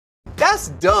That's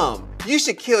dumb. You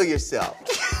should kill yourself.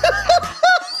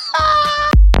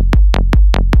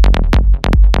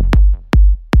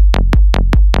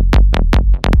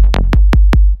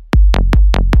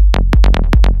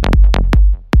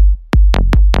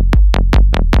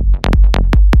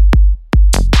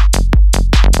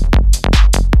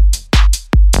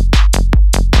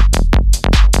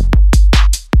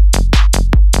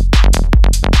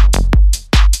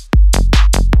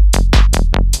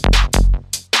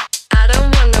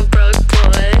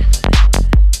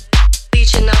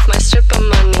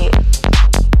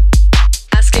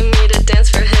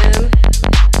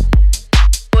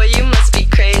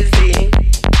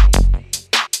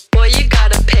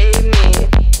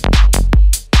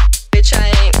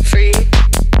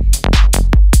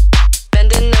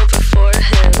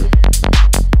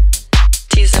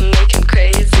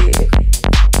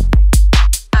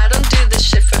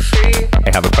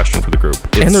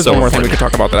 And there's one more thing we could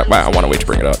talk about that I want to wait to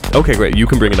bring it up. Okay, great. You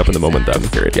can bring it up in the moment then.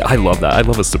 Yeah, I love that. I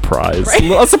love a surprise. Right?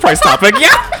 A surprise topic,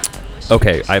 yeah.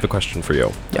 Okay, I have a question for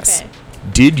you. Yes. Okay.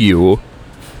 Did you...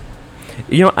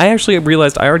 I actually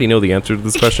realized I already know the answer to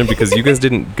this question because you guys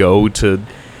didn't go to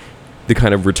the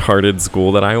kind of retarded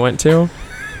school that I went to.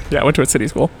 Yeah, I went to a city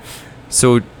school.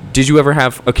 So, did you ever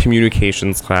have a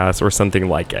communications class or something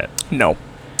like it? No.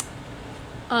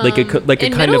 Like a kind of like...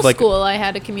 In middle school, I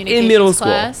had a communications in middle school.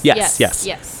 class.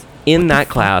 Yes. In that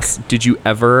class, did you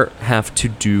ever have to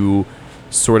do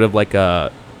sort of like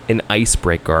an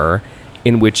icebreaker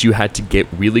in which you had to get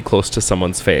really close to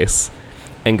someone's face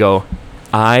and go,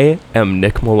 I am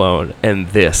Nick Malone and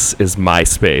this is my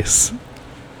space?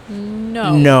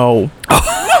 No.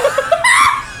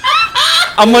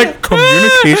 I'm like,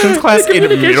 communications class in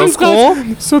middle school?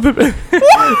 So the...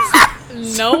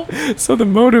 Nope. So the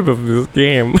motive of this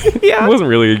game it wasn't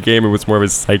really a game, it was more of a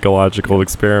psychological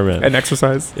experiment. An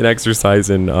exercise? An exercise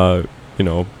in,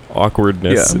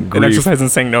 awkwardness and grief. An exercise in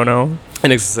saying no.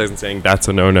 An exercise in saying that's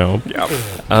a no-no. Yeah.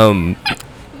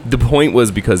 The point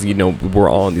was because, we're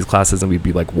all in these classes and we'd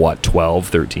be like, 12,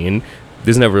 13?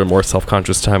 There's never a more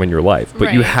self-conscious time in your life.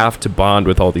 But you have to bond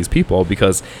with all these people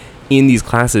because in these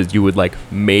classes you would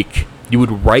you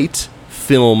would write,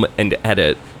 film, and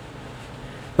edit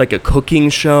like a cooking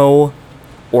show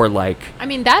or like... I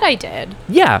mean, that I did.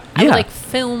 Yeah. I would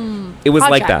film It was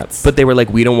projects. like that. But they were like,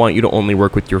 we don't want you to only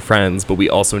work with your friends, but we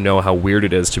also know how weird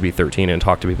it is to be 13 and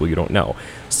talk to people you don't know.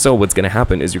 So what's going to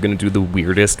happen is you're going to do the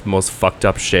weirdest, most fucked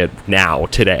up shit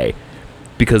today.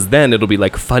 Because then it'll be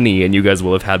like funny and you guys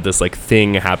will have had this like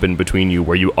thing happen between you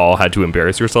where you all had to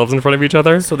embarrass yourselves in front of each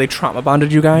other. So they trauma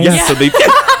bonded you guys? Yeah. So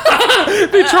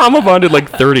they trauma bonded like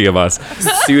 30 of us.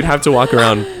 So you'd have to walk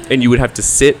around and you would have to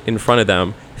sit in front of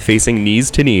them facing knees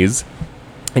to knees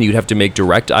and you'd have to make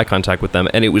direct eye contact with them,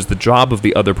 and it was the job of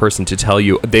the other person to tell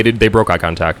you they broke eye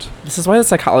contact. This is why the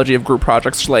psychology of group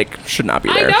projects should not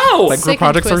be there. I know. Like, group Sick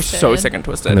projects and are so twisted. sick and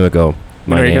twisted. And then we go,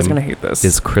 my you guys name gonna hate this.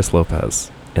 is Chris Lopez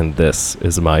and this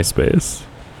is my space.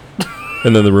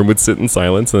 And then the room would sit in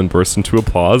silence and then burst into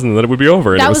applause and then it would be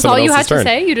over. And That it was all someone you had else's to turn.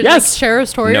 say? You didn't Yes. share a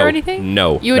story No, or anything?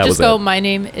 no, You would that just was go, it. my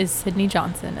name is Sydney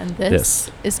Johnson and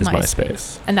this is my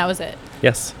space. And that was it.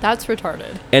 Yes. That's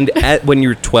retarded. And when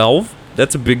you're 12,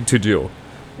 that's a big to-do.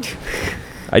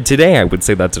 Today I would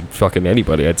say that to fucking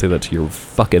anybody. I'd say that to your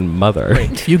fucking mother.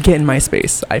 If you get in my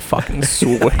space, I fucking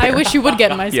swear. I wish you would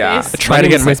get in my space. Yeah. Try to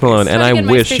get in my Malone, and Try to I get in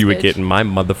my wish space, you would bitch. get in my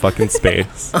motherfucking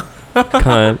space.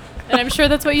 Cunt. And I'm sure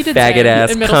that's what you did Faggot today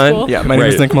ass in middle cunt. school. Yeah, my name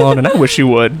is Right. Nick Malone, and I wish you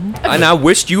would. And I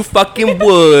wished you fucking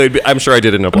would. I'm sure I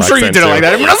did it in a I'm black sure you accent, did it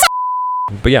too. like that.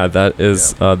 But yeah, that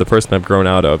is the person I've grown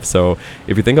out of. So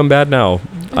if you think I'm bad now,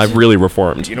 I've really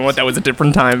reformed. You know what? That was a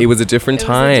different time. It was a different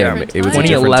time. It was a different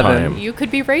 2011. time. You could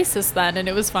be racist then, and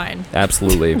it was fine.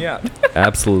 Absolutely. Yeah.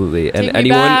 Absolutely. And Take me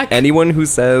back. anyone who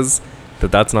says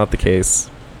that that's not the case,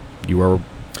 you are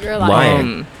You're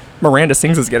lying. Miranda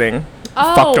Sings is getting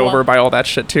fucked over by all that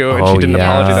shit too, and Oh, she did an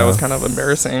apology that was yes. kind of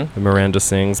embarrassing. Miranda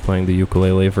sings playing the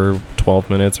ukulele for 12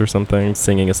 minutes or something,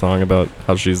 singing a song about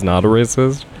how she's not a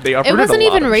racist. They It uprooted wasn't a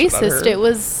lot even of shit on racist. her. It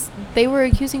was they were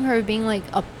accusing her of being like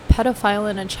a pedophile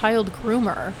and a child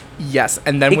groomer. Yes,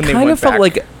 and then It when they kind went of felt back,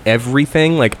 like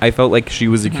everything. Like I felt like she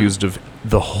was accused of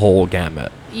the whole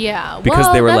gamut. Yeah, Because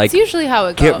well, they were that's like, usually how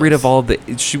it goes. Get rid of all the.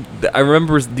 I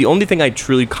remember the only thing I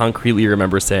truly concretely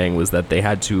remember saying was that they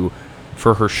had to,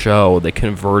 for her show, they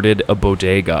converted a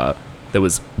bodega that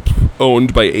was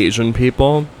owned by Asian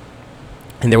people,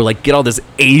 and they were like, "Get all this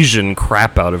Asian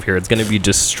crap out of here. It's going to be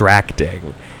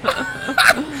distracting."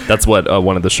 That's what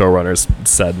one of the showrunners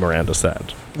said. Miranda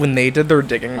said. when they did their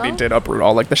digging, they did uproot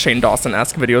all like the Shane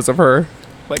Dawson-esque videos of her.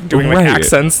 like doing like Right.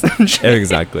 accents and shit.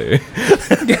 Exactly.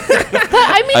 But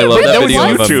I mean, I it love that really video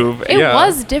was. of YouTube. It yeah.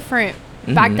 was different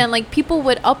back then. Like people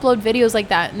would upload videos like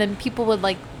that, and then people would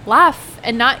like laugh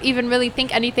and not even really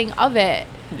think anything of it.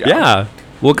 Yeah.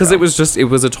 Well, because Yeah. it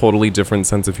was a totally different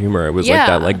sense of humor. It was like Yeah.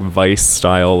 that like Vice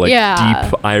style, like Yeah.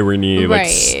 deep irony, like Right.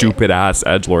 stupid ass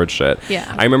edgelord shit. Yeah.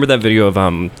 I remember that video of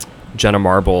Jenna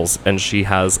Marbles, and she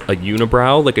has a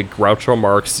unibrow, like a Groucho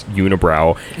Marx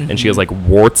unibrow, and she has like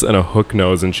warts and a hook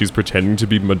nose, and she's pretending to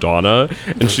be Madonna,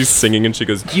 and she's singing, and she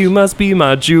goes, "You must be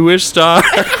my Jewish star."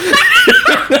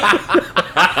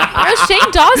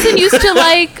 Shane Dawson used to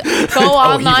like go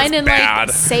online and bad.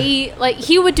 like say like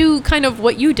he would do kind of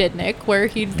what you did, Nick, where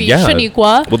he'd be Yeah.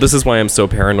 Shaniqua. Well, this is why I'm so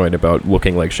paranoid about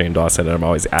looking like Shane Dawson, and I'm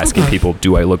always asking people,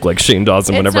 "Do I look like Shane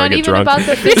Dawson?" It's Whenever I not get even drunk. about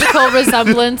the physical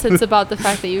resemblance. It's about the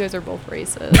fact that you guys are both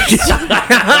racist.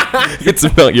 It's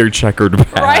about your checkered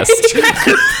Right? past.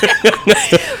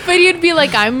 But he'd be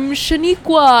like, I'm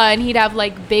Shaniqua, and he'd have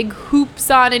like big hoops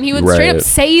on, and he would straight up Right.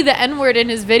 say the N-word in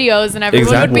his videos, and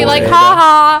everyone would be like, Exactly.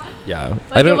 ha ha. Yeah,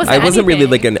 Like, it wasn't I wasn't really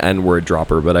anything. like an N-word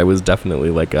dropper, but I was definitely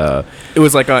like a. It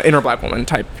was like an inner black woman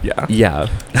type. Yeah. Yeah.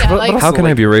 Yeah, But- like but How also, can I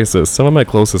like- be racist? Some of my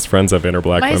closest friends have inner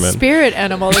black my women. spirit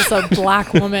animal is a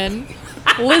black woman.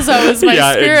 Lizzo is my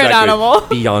Yeah, spirit exactly. animal.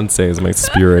 Beyonce is my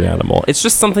spirit animal. It's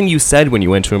just something you said when you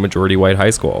went to a majority white high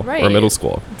school or Right. middle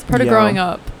school. It's part of Yeah. growing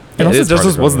up. And It also, is this part of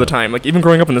just was growing the up. time. Like, even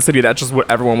growing up in the city, that's just what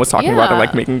everyone was talking about and, like,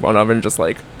 Yeah. making fun of and just,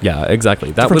 like... Yeah, exactly.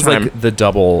 That Different was time. like the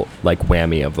double like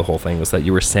whammy of the whole thing, was that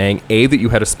you were saying A, that you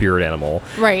had a spirit animal,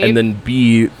 Right. and then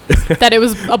B, That it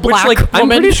was a which black like I'm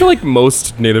woman. pretty sure like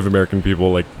most Native American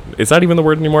people, like it's not even the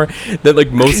word anymore, that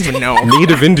like most even know.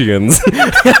 Native Indians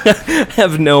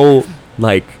have no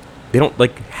like, they don't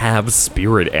like have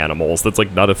spirit animals. That's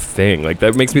like not a thing. Like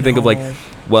that makes me think of like, No.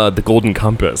 well, the Golden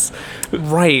Compass.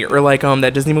 Right. Or, like,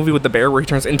 that Disney movie with the bear where he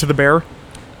turns into the bear.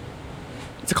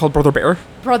 Is it called Brother Bear?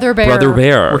 Brother Bear. Brother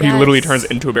Bear. Where he literally Yes. turns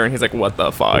into a bear and he's like, what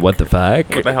the fuck? What the fuck?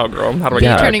 What the hell, girl? How do I Yeah.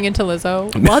 get back? Turning into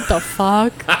Lizzo. What the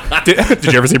fuck? Did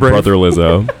you ever see Brave? Brother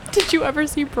Lizzo. Did you ever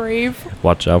see Brave?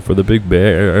 Watch out for the big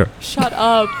bear. Shut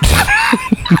up.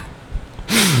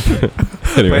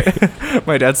 Anyway.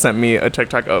 My dad sent me a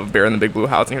TikTok of Bear in the Big Blue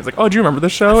House, and he was like, "Oh, do you remember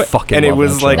this show?" I fucking and it love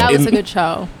was that like, show. That was in- a good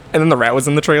show. and then the rat was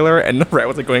in the trailer, and the rat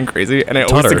was like going crazy, and I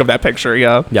always Tutter. think of that picture.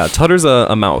 Yeah. Yeah, Tutter's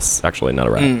a mouse, actually, not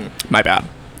a rat. My bad.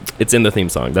 It's in the theme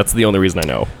song. That's the only reason I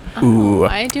know. Ooh.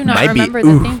 I do not Might be- remember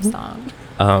the theme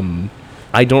song.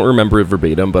 I don't remember it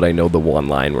verbatim, but I know the one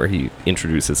line where he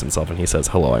introduces himself and he says,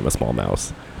 "Hello, I'm a small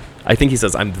mouse." I think he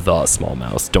says, "I'm the small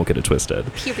mouse." Don't get it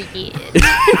twisted. Period.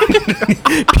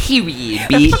 Period.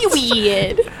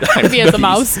 Period. Me as a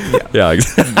mouse. Yeah,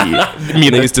 exactly. Me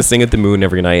and I used to sing at the Moon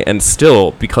every night, and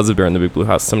still, because of Bear in the Big Blue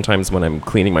House, sometimes when I'm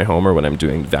cleaning my home or when I'm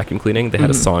doing vacuum cleaning, they had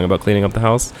a song about cleaning up the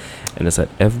house, and it said,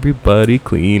 "Everybody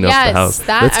clean up Yes, the house.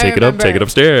 that Let's I take it up, take remember. it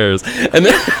upstairs." And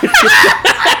then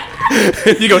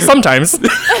You go sometimes,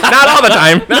 not all the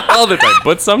time. not all the time,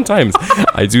 but sometimes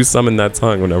I do summon that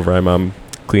song whenever I'm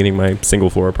cleaning my single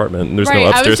floor apartment, and there's Right, no I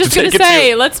upstairs was just to gonna take it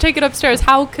say, to. let's take it upstairs.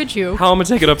 How could you? How am I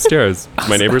gonna take it upstairs? To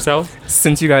my neighbor's house?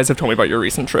 Since you guys have told me about your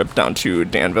recent trip down to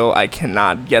Danville, I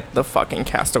cannot get the fucking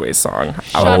Castaway song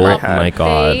out of Oh my up. head. my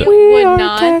God. They would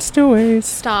not castaways.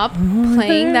 stop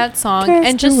playing that song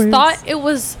and just Castaways. thought it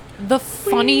was the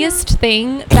funniest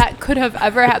thing that could have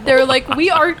ever happened. They were like,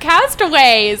 "We are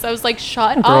castaways." I was like,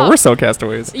 "Shut Girl, up." we're so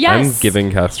castaways. Yes. I'm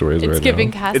giving castaways It's right giving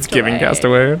now. castaway. It's giving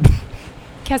Castaway.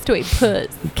 Castaway puss.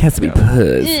 Castaway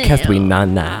puss. Ew. Castaway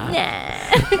nana.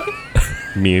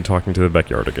 Nah. Me talking to the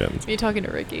Backyardigans. Me talking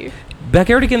to Ricky.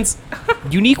 Backyardigans,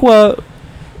 Uniqua,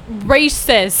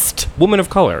 Racist. woman of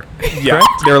color. Yeah,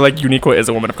 they're like Uniqua is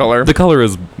a woman of color. The color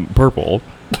is purple.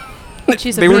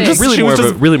 She's a They were pig. just- Really She more, was of a,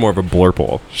 just- really more of a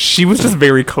blurple. She was just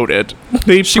very coded.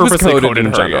 They She was purposely coded in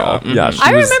her, general. yeah. Yeah, Mhm. she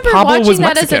I was- remember Pablo was watching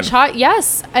that as a Mexican. child.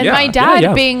 Yes, and Yeah. my Yeah, dad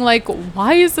yeah. being like,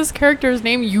 "Why is this character's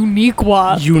name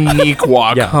Uniqua?"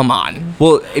 Uniqua, Yeah. come on.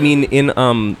 Well, I mean, in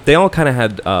they all kind of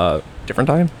had Different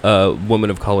time. woman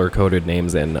of color coded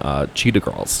names in Cheetah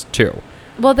Girls too.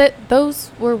 Well,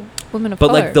 those were women of But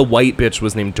color. like the white bitch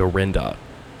was named Dorinda.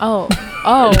 oh,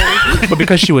 But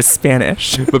because she was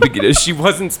Spanish. But because she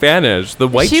wasn't Spanish. The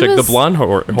white She chick, the was- blonde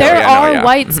whore. there yeah, no, are yeah.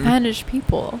 white Spanish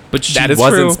people. But she That is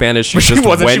wasn't true. Spanish. She But she just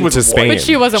wasn't, she went was to white. Spain. But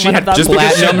she wasn't She one had of them. Just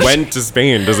because she Platinum. went to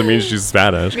Spain doesn't mean she's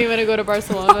Spanish. Me want to go to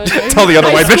Barcelona. Tell the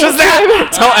other white bitches that.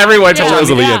 Tell everyone. Yeah. Tell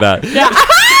Rosalia that.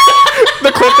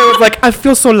 the clip that was like, I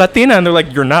feel so Latina, and they're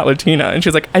like, you're not Latina, and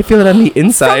she's like, I feel it on the From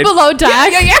inside. below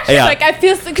deck. She's Yeah. like, I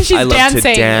feel because she's I love to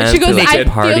dancing. dance, and she goes, I like I to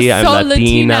party, feel I'm so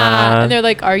Latina. And they're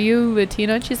like, are you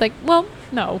Latina? And she's like, well,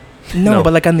 no. No,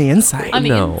 but like on the inside. On the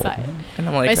No. inside. And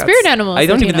I'm like, My that's- spirit animal. I is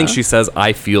don't even think Latina. she says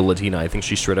I feel Latina. I think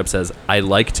she straight up says I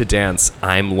like to dance.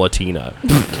 I'm Latina.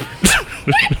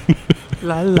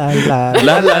 La la la.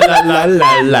 La la la la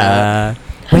la la.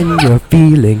 When you're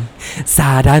feeling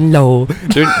sad and low.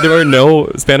 There are no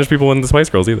Spanish people in the Spice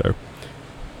Girls either.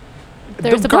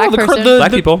 There's The a black girl, the cur- person. the-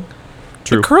 Black people.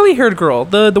 True. The curly haired girl,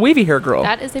 the wavy haired girl.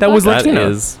 That is a that was black That Latina.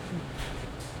 is.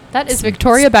 That is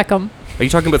Victoria Beckham. Are you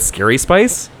talking about Scary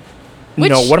Spice? Which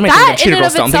No, what am I that thinking of? in Cheetah and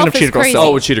Girls. of I'm thinking of itself is Cheetah Girls. crazy.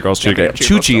 Oh, Cheetah Girls. Cheetah Okay, Girls.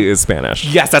 Cheetah Girls. Chuchi is Spanish.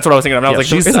 Yes, that's what I was thinking of. And I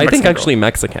was Yeah, like, she's, this is a I think, Mexican actually girl.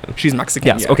 Mexican. She's Mexican.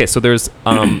 Yes. Yeah. Okay, so there's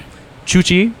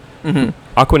Chuchi,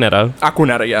 Aquanetta,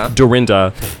 Aquanetta, yeah.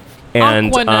 Dorinda,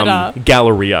 and Aquanetta.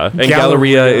 Galleria. And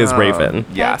Galleria is Raven.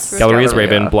 Yes. That's Galleria is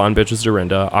Galleria. Raven. Blonde bitch is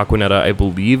Dorinda. Aquanetta, I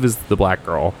believe, is the black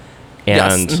girl.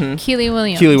 And Yes. Mhm. Keely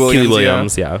Williams. Keely Williams. Keely yeah.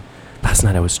 Williams, yeah. Last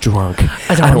night I was drunk.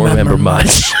 I don't remember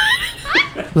much.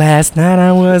 Last night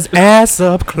I was ass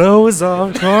up, clothes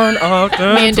off, torn off.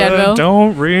 Me and Denville.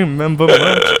 Don't remember much.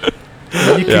 You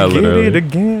Yeah, can literally. get it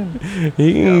again.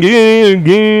 You can get it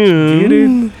again. Get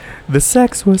it. The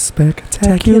sex was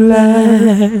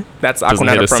spectacular. That's Doesn't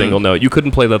hit Aquanetta a from single note. You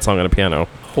couldn't play that song on a piano.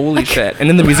 Holy shit. And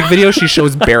in the music video, she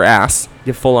shows bare ass.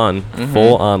 Yeah, full on.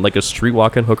 Full on. Like a street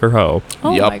walking hooker hoe.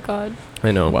 Oh Yup. my god.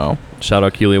 I know. Wow. Shout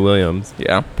out Keely Williams.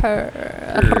 Yeah.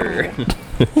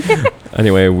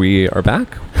 Anyway, we are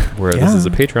back. This is a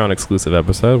Yeah. Patreon exclusive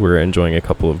episode. We're enjoying a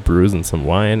couple of brews and some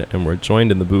wine, and we're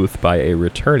joined in the booth by a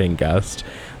returning guest.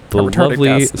 The A retarded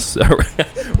lovely.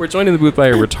 We're joined in the booth by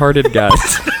a retarded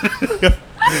guest.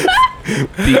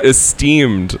 The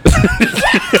esteemed.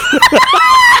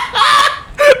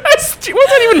 What does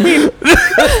that even mean?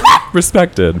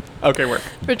 Respected. Okay, work.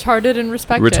 Retarded and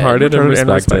respected. Retarded and Retarded and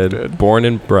respected. respected. Born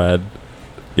and bred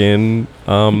in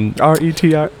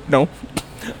R-E-T-I. No.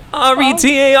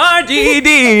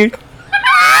 RETARGD.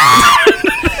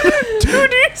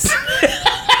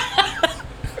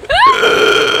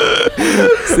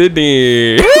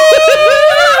 Sydney.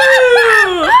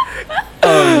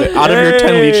 Out of your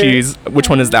 10 lychees, which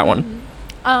one is that one?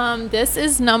 This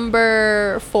is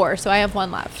number 4, so I have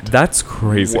one left. That's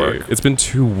crazy. Work. It's been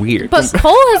too weird. But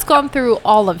Cole has gone through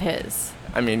all of his.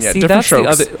 I mean, yeah, See, different that's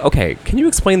the strokes. other. Okay, can you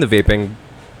explain the vaping?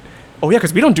 Oh, yeah,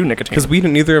 because we don't do nicotine. Because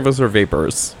neither of us are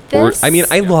vapors. This- I mean,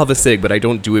 I love a cig, but I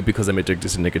don't do it because I'm addicted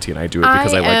to nicotine. I do it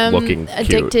because I, am like looking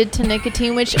addicted to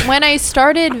nicotine, which when I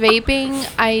started vaping,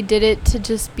 I did it to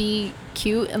just be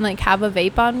cute and like have a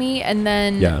vape on me, and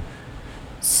then cute. Yeah.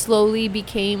 slowly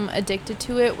became addicted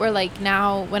to it, where like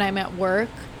now when I'm at work,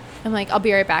 I'm like, I'll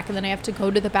be right back, and then I have to go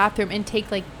to the bathroom and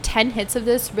take like 10 hits of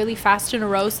this really fast in a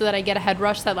row so that I get a head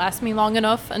rush that lasts me long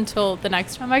enough until the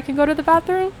next time I can go to the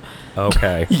bathroom.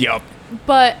 Okay. Yup.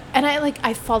 But and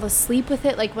I fall asleep with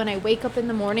it, like when I wake up in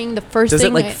the morning, the first Does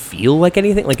thing it like I- feel like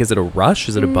anything? Like, is it a rush?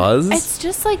 Is it a buzz? it's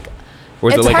just like Or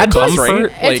is it it's like a hard to comfort? explain.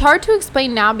 It's Like- hard to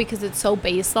explain now because it's so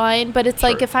baseline, but it's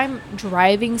like Sure. if I'm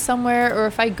driving somewhere or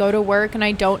if I go to work and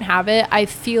I don't have it, I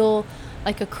feel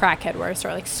like a crackhead where I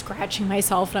start like scratching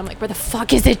myself and I'm like, where the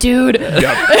fuck is it, dude?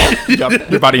 Yup. Yup.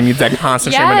 Your body needs that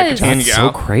constant stream of Yes. nicotine. That's Yeah. so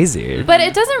crazy. But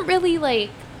it doesn't really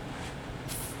like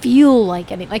feel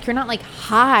like any, like you're not like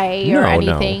high or No, no.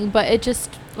 anything, but it just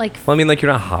like Well, I mean, like,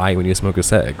 you're not high when you smoke a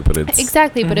cig, but it's...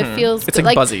 exactly, but it feels It's good.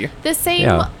 like buzzy. The same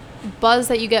Yeah. buzz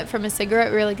that you get from a cigarette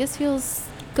where you're like, this feels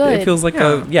good. It feels like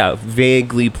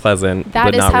vaguely pleasant, That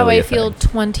but is not how really I a feel thing.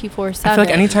 24/7. I feel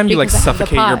like anytime you like because I have the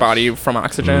suffocate your pod. body from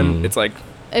oxygen, it's like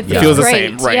It Yeah. it feels the great.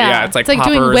 same, right? Yeah, it's like doing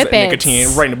poppers, whippets.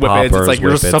 nicotine, right? Whippets. Poppers, It's like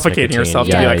you're whippets, suffocating nicotine. yourself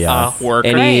Yeah, to be like, yeah. work.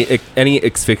 Any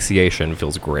asphyxiation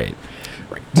feels great.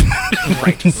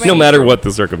 right. No Right. matter what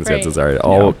the circumstances Right. are.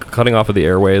 All cutting off of the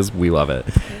airways, we love it.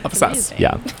 Obsessed. Amazing.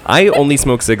 Yeah. I only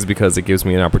smoke cigs because it gives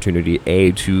me an opportunity,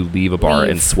 A, to leave a bar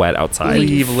Leave. and sweat outside.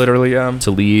 Leave literally.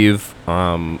 To leave,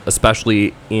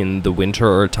 especially in the winter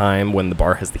or time when the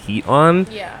bar has the heat on.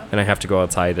 Yeah. And I have to go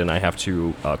outside and I have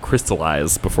to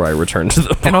crystallize before I return to the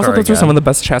bar. And also, those are again. some of the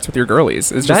best chats with your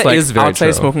girlies. It's just That like is very outside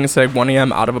true. smoking a cig, 1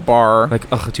 a.m. out of a bar. Like,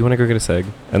 oh, do you want to go get a cig?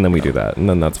 And then we do that, and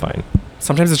then that's fine.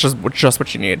 Sometimes it's just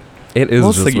what you need. It is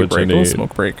Little just ciggy what break, you little need.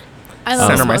 smoke break. I love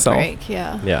Center smoke myself. break,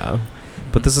 yeah. Yeah,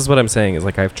 but this is what I'm saying is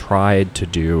like I've tried to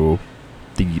do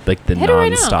the Hit it right now.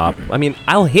 non-stop. I mean,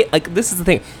 I'll hit like this is the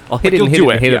thing. I'll hit Like, it and hit you'll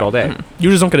it and hit it yeah. all day. Mhm. You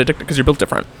just don't get addicted because you're built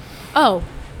different. Oh,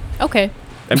 okay.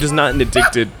 I'm just not an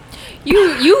addicted.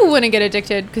 You wouldn't get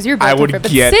addicted because you're I built would different,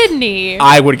 but get- Sydney.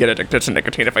 I would get addicted to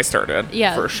nicotine if I started.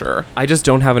 Yeah. For sure. I just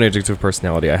don't have an addictive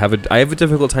personality. I have a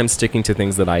difficult time sticking to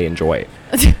things that I enjoy.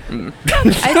 I think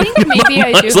maybe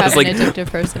I Much do less, have like, an addictive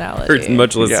personality.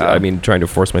 Much less, Yeah. I mean, trying to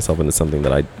force myself into something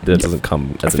that doesn't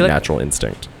come as a feel like- natural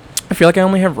instinct. I feel like I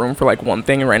only have room for like one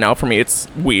thing, and right now for me it's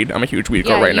weed. I'm a huge weed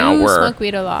girl Yeah, right now. you Where, smoke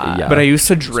weed a lot. Yeah. but I used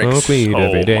to drink Smoke weed so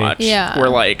every day. much. Yeah. Where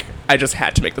like I just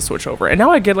had to make the switch over, and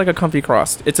now I get like a comfy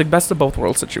crust. It's like best of both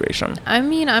worlds situation. I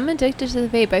mean, I'm addicted to the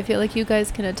vape. I feel like you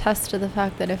guys can attest to the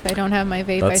fact that if I don't have my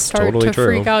vape, I That's start totally to true.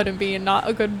 freak out and be not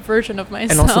a good version of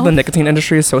myself. And also the nicotine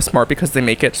industry is so smart because they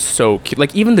make it so cute.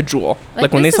 Like even the Juul.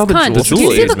 Like when they this saw is the cunt. Juul, Do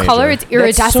you see is the color? major. It's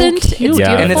iridescent. That's so cute. It's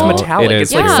Yeah. beautiful. And it's metallic. It is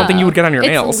It's like cute. something you would get on your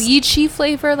nails. It's lychee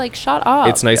flavor. Like, shut up.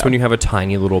 It's nice Yeah. when you have a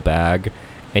tiny little bag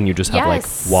and you just have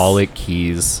Yes. like wallet,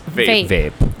 keys, Vape.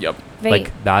 vape. Yep. Vape.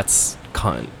 Like that's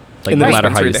cunt. Like In no the matter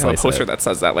how dispensary, you they have a slice poster it. that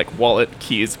says that, like wallet,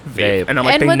 keys, vape. Vape. And I'm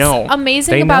like, and they what's know.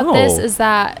 amazing They about this know. is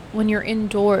that when you're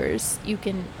indoors, you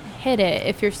can hit it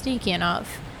if you're sneaky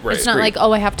enough. Right. It's not Right. like,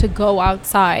 oh, I have to go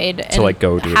outside and like,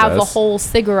 go do have a this. whole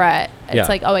cigarette. It's Yeah.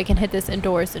 like, oh, I can hit this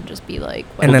indoors and just be like,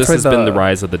 And Well, that's this why has been the- the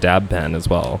rise of the dab pen as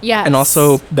well. yes. And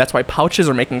also, that's why pouches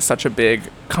are making such a big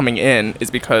coming in,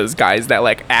 is because guys that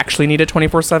like actually need it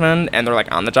 24/7 and they're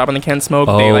like on the job and they can't smoke,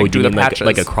 they like do you the mean like, patches.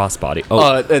 like a crossbody.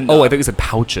 Oh, And, I thought you said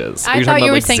pouches. I You're thought talking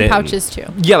you about, were like, saying Zyn. pouches too.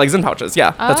 Yeah, like Zen pouches.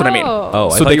 Yeah, that's what I mean. Oh, I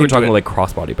So thought they you were would do talking it. like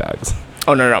crossbody bags.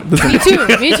 Oh no, no. Me too.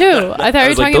 Me too. I thought you were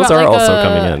was like, talking those about are like also a,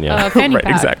 coming in, yeah. a fanny Right,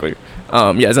 pack. exactly.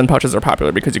 Yeah, Zen pouches are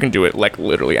popular because you can do it like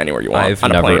literally anywhere you want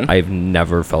on a plane. I've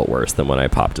never felt worse than when I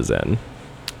popped a Zen.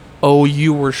 Oh,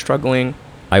 you were struggling.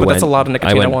 But that's a lot of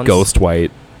nicotine I went at once. ghost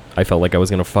white. I felt like I was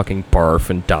gonna fucking barf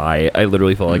and die. I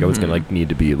literally felt like I was gonna like need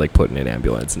to be like put in an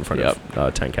ambulance in front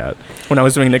of 10 Cat. When I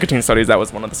was doing nicotine studies, that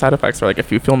was one of the side effects. Where like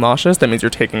if you feel nauseous, that means you're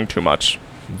taking too much.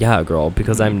 Yeah, girl,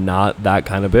 because I'm not that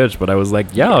kind of bitch. But I was like,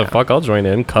 yeah, fuck, I'll join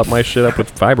in. Cut my shit up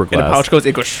with fiberglass. And a pouch goes,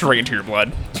 it goes straight into your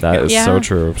blood. That is Yeah. so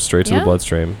true. Straight to the Yeah.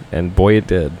 bloodstream, and boy, it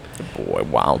did. Boy,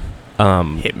 wow.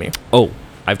 Hit me. Oh,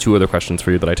 I have 2 other questions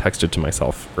for you that I texted to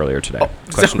myself earlier today. Oh,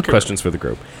 okay. Questions for the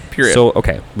group. Period. So,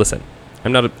 okay, listen.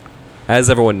 I'm not a, as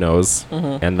everyone knows,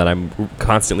 Mm-hmm. and that I'm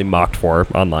constantly mocked for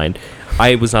online,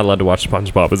 I was not allowed to watch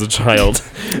SpongeBob as a child.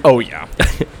 Oh yeah.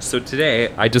 So today,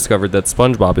 I discovered that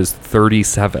SpongeBob is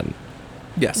 37.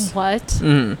 Yes. What?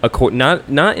 Mm.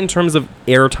 Not in terms of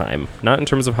airtime, not in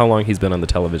terms of how long he's been on the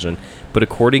television, but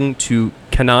according to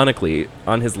canonically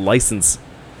on his license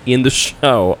in the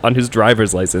show, on his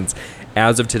driver's license,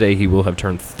 as of today, he will have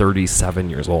turned 37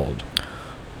 years old.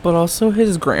 But also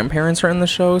his grandparents are in the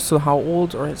show, so how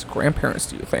old are his grandparents,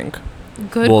 do you think?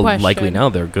 Good well, question. likely now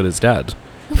they're good as dead.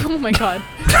 Oh my god.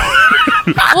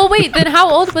 Well, wait. Then how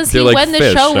old was he They're like when the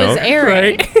fish, show no? was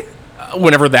airing?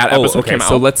 Whenever that episode came out.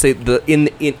 So let's say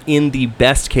in the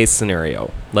best case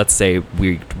scenario, let's say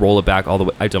we roll it back all the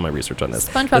way. I've done my research on this.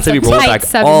 SpongeBob's Let's say we a roll it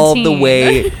tight back all the 17.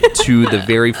 way to the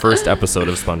very first episode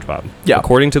of SpongeBob. Yeah.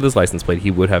 According to this license plate,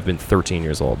 he would have been 13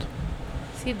 years old.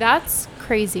 See, that's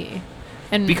crazy.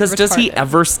 And Because does he retarded.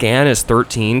 ever scan as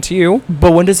 13 to you?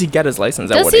 But when does he get his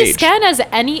license? At Does what he age? scan as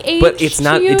any age? But it's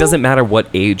not. to you? It doesn't matter what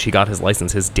age he got his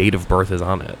license. His date of birth is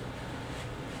on it.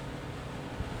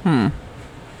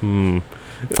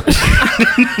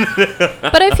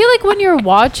 But I feel like when you're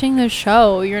watching the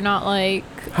show, you're not like,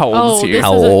 How old oh, is he? this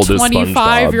How is old a is SpongeBob?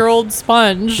 25-year-old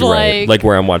sponge. Right. Like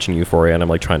where I'm watching Euphoria and I'm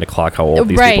like trying to clock how old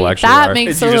these Right, people actually that are.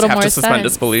 makes Is a you just little have more to suspend sense.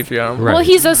 disbelief, yeah. Right. Well,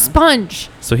 he's a sponge.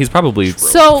 So he's probably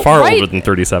So, far right- older than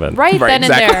 37. Right, Right, then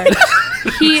exactly. and there.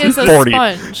 He is a 40.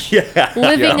 sponge.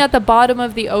 Living Yeah. at the bottom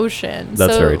of the ocean.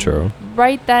 That's So very true.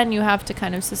 Right then, you have to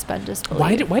kind of suspend disbelief.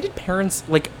 Why did parents,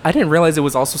 like, I didn't realize it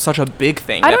was also such a big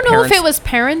thing. I that don't know if parents- it was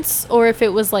parents or if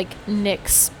it was like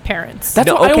Nick's parents.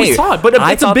 That's what I always thought, but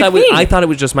I it's a thought big that was, thing. I thought it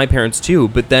was just my parents too,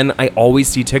 but then I always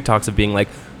see TikToks of being like,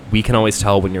 we can always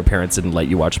tell when your parents didn't let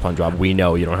you watch SpongeBob. We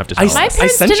know you don't have to tell My us.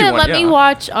 parents sent you didn't one, let me yeah.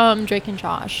 watch Drake and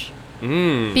Josh.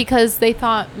 Mm. Because they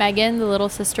thought Megan, the little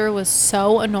sister, was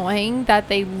so annoying that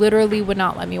they literally would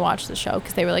not let me watch the show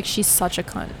because they were like, she's such a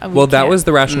cunt. We Well, that can't." was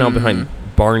the rationale behind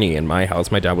Barney in my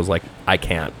house. My dad was like, I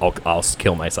can't. I'll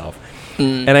kill myself.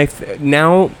 And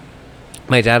now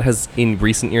my dad has in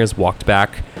recent years walked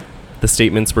back the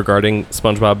statements regarding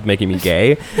SpongeBob making me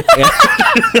gay.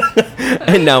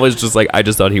 And now it's just like, I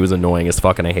just thought he was annoying as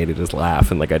fuck and I hated his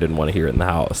laugh and like I didn't want to hear it in the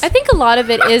house. I think a lot of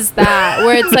it is that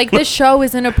where it's like this show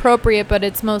is inappropriate, but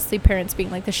it's mostly parents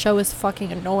being like, the show is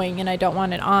fucking annoying and I don't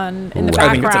want it on in the Right.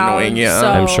 I think background. it's annoying, yeah. So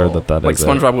I'm sure that Like, is it.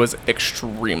 SpongeBob was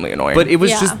extremely annoying. But it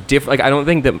was Yeah. just different. Like I don't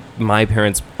think that my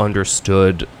parents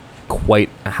understood quite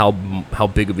how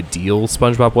big of a deal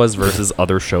SpongeBob was versus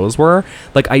other shows were.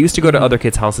 Like I used to go to other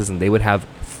kids' houses and they would have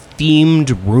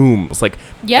themed rooms. Like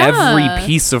Yeah. every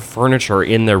piece of furniture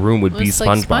in their room would be Was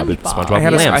like SpongeBob. SpongeBob. SpongeBob I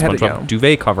had a- lamp, I had a- SpongeBob yeah.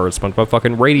 duvet covers, SpongeBob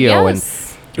fucking radio,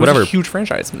 Yes. It whatever. was a huge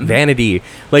franchise. Vanity.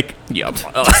 Like, Yep. My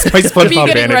SpongeBob Me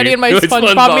getting vanity. ready in my It's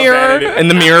SpongeBob SpongeBob mirror. vanity. And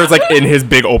the mirror is like in his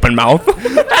big open mouth.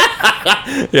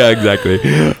 yeah, exactly.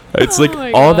 It's like Oh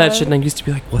my all that God. shit, and I used to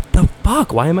be like, what the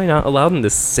fuck? Why am I not allowed in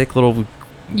this sick little club?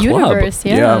 Universe,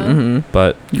 yeah. Mhm.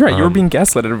 But You're right. You were um, being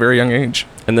gaslit at a very young age.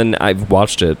 And then I've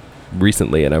watched it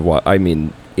recently, and I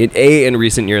mean, in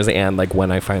recent years, and like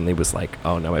when I finally was like,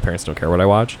 oh no, my parents don't care what I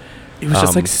watch. It was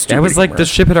just like stupid. I was like, humor. the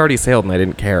ship had already sailed, and I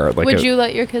didn't care. Like, Would you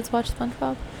let your kids watch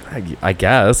SpongeBob? I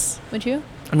guess. Would you?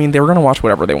 I mean, they were gonna watch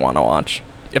whatever they want to watch.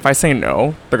 If I say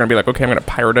no, they're gonna be like, okay, I'm gonna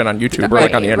pirate it on YouTube or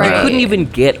like on the Right, internet. I right. couldn't even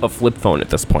get a flip phone at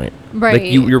this point.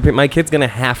 Right. Like my kid's gonna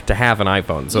have to have an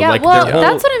iPhone. So yeah, like, well, their whole,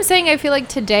 that's what I'm saying. I feel like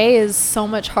today is so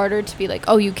much harder to be like,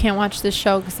 oh, you can't watch this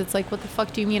show because it's like, what the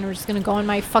fuck do you mean? I'm just gonna go on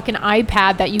my fucking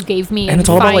iPad that you gave me And it's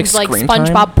all about, find like, screen time?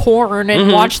 SpongeBob porn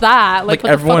and watch that. Like, Like,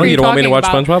 what everyone- the fuck Oh, are you don't want me to watch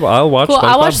talking about? SpongeBob? I'll watch Cool, SpongeBob,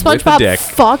 I'll watch with the SpongeBob dick.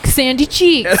 fuck Sandy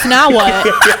Cheeks. Now what?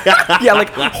 Yeah, like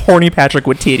horny Patrick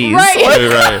with titties. Right.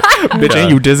 Right. Bitch,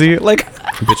 ain't you dizzy? Like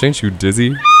Bitch, ain't you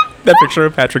dizzy? that picture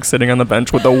of Patrick sitting on the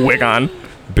bench with the wig on.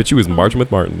 Bitch, you was marching with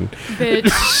Martin.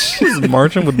 Bitch. She's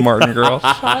marching with Martin, girl.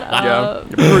 Shut up.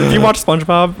 If you watched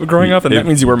SpongeBob growing up, then that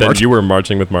means you were Then marching. you were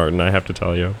marching with Martin, I have to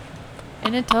tell you.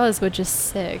 And it does, which is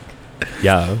sick.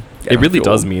 Yeah. Yeah, It really fuel.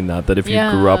 does mean that if you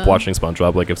grew up Yeah. watching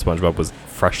SpongeBob, like if SpongeBob was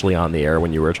freshly on the air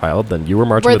when you were a child, then you were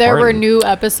marching Where with there were Martin. new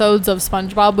episodes of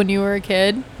SpongeBob when you were a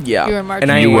kid. Yeah. You were marching.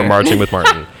 And I, You were marching with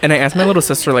Martin. And I asked my little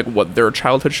sister like what their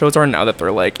childhood shows are now that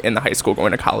they're like in the high school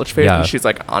going to college phase. Yeah. And she's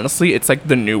like, honestly, it's like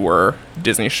the newer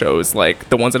Disney shows, like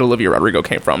the ones that Olivia Rodrigo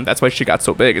came from. That's why she got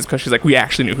so big, is because she's like, we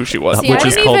actually knew who she was. See, I Which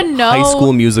is didn't called even know- High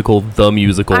School Musical, the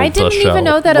musical, I the didn't show. even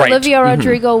know that Right. Olivia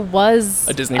Rodrigo was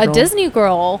A Disney girl? Disney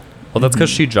girl. Well, that's because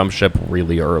she jumped ship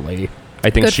really early. I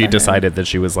think Good she for her. decided that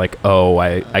she was like, oh,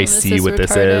 I This see is what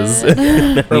this is.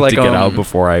 retarded. I need like, to get out um,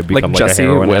 before I become like, Jessie a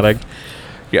heroin with- addict.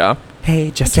 Yeah.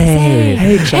 Hey, Jesse.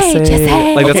 Hey, Jesse. Jesse.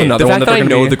 Like, that's Okay, another the one fact that I they're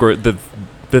know gonna be-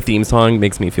 the theme song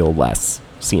makes me feel less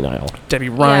senile. Debbie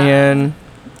Ryan.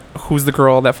 Who's the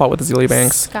girl that fought with Azealia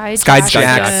Banks? Sky Jackson.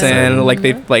 Jackson. Like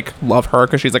they like love her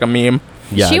because she's like a meme.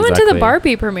 Yeah, she went to the exactly.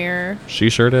 Barbie premiere. She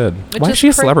sure did. Which Why is she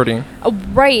a cra- celebrity?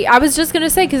 Right. I was just gonna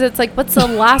say because it's like, what's the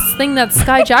last thing that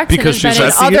Sky Jackson Because has she's been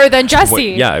in Jessie? other than What- Jessie?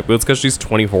 yeah, it's because she's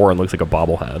 24 and looks like a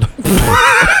bobblehead.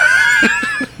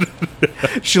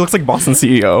 She looks like Boston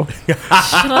CEO.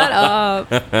 Shut up.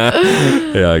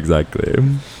 yeah, exactly.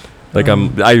 Like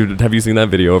have you seen that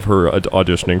video of her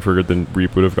auditioning for the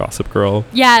reboot of Gossip Girl?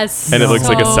 Yes. And it looks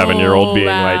like a 7-year-old being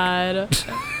like-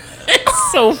 like.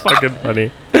 So fucking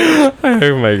funny.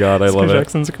 Oh my god, I love Sky it.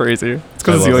 Jackson's crazy. It's I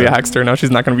because love Azealia it. hexed her. Now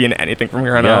she's not going to be in anything from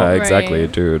here on Yeah, out. exactly,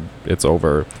 Right. dude. It's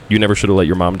over. You never should have let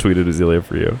your mom tweet at Azealia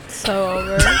for you. So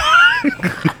over.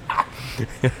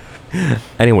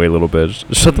 Anyway, little bitch,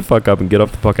 shut the fuck up and get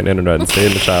off the fucking internet and stay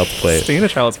in the child's place. Stay in a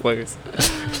child's place.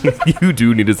 You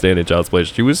do need to stay in a child's place.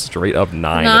 She was straight up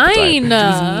 9 at the time.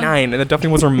 9. She was 9, and it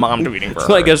definitely was her mom tweeting for her.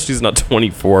 So I guess she's not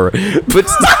 24, but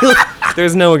still,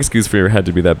 there's no excuse for your head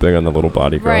to be that big on the little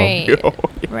body, girl.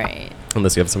 Right. Right.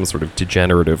 Unless you have some sort of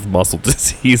degenerative muscle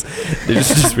disease. There's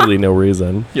just really no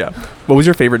reason. Yeah. What was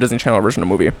your favorite Disney Channel original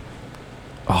movie?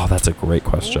 Oh, that's a great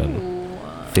question. Ooh.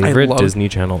 Favorite love- Disney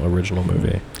Channel original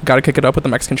movie? Gotta Kick It Up with the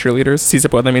Mexican cheerleaders. Si se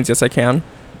puede means yes I can.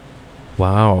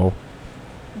 Wow.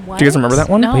 What? Do you guys remember that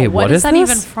one? No. Wait, what what is is that this?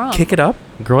 even from? Kick It Up?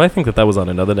 Girl, I think that was on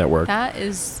another network. That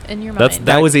is in your That's mind.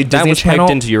 that was a that Disney was Channel-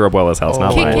 typed into your abuela's house,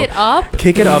 not Kick mine. It Up.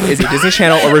 Kick It Up is a Disney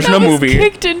Channel original that was movie.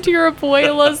 kicked into your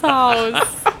abuela's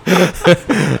house.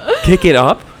 Kick It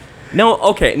Up? No,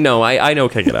 okay, no, I know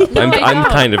Kick It Up. No, I'm I don't.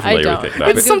 kind of I familiar don't. with Kick It I'm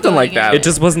Up. It's something Googling like that. It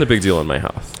just wasn't a big deal in my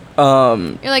house.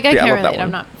 You're like, I Yeah, I can't love that relate. one.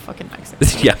 I'm not fucking Mexican.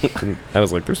 Yeah, I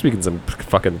was like, they're speaking some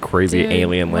fucking crazy Dude,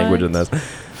 alien language in what?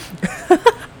 this.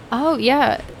 Oh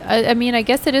yeah. I mean, I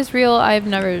guess it is real. I've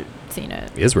never seen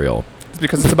it. Israel. It's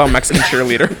because it's about Mexican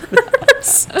cheerleader.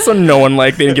 So no one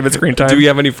they didn't give it screen time. Do we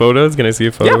have any photos? Can I see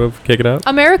a photo Yeah. of Kick It Up?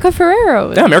 America Ferrero.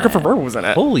 was Yeah, in America it. Ferrero was in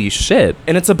it. Holy shit.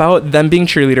 And it's about them being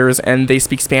cheerleaders and they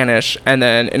speak Spanish, and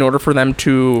then in order for them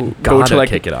to go to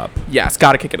Kick It Up. Yes,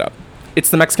 gotta kick it up. It's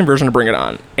the Mexican version of Bring It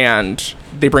On, and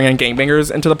they bring in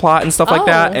gangbangers into the plot and stuff like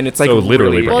that, Oh. and it's like So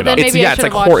literally really, Bring Well, It then Up. it's maybe I yeah, it's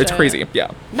like should've horror. It's watched crazy. it.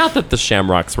 Yeah, Not that the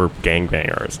Shamrocks were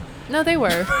gangbangers. No, they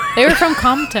were. They were from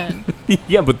Compton,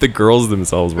 Yeah, but the girls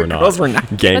themselves were not. girls were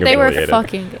not. gang but they were affiliated.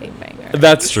 fucking gangbangers.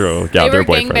 That's true. Yeah, they they're were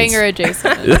boyfriends. gangbanger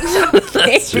adjacent.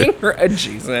 Gangbanger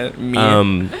adjacent. Me.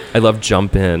 I love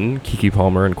Jump In, Kiki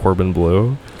Palmer and Corbin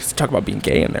Bleu. Just talk about being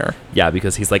gay in there Yeah,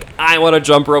 because he's like, I want to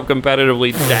jump rope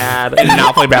competitively, Dad. and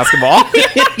not play basketball.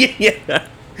 yeah.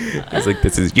 He's like,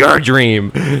 this is your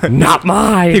dream, not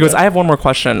mine. He goes, I have one more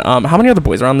question. How many other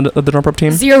boys are on the jump rope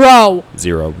team? 0.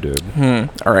 0, dude.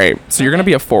 All right. So you're going to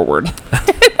be a forward.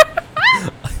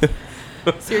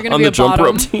 So you're gonna On be the a jump bottom.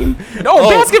 rope team? No,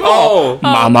 basketball. Oh.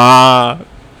 Mama.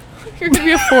 You're gonna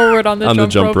be a forward on the, On the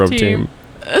jump rope team.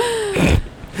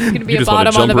 You're gonna be You a just want to bottom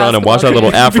on jump the around and watch that basketball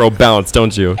little afro bounce,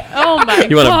 don't you? team. Oh my god.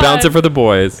 You want to bounce it for the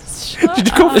boys. Did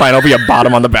you go fine? I'll be a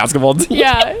bottom on the basketball team.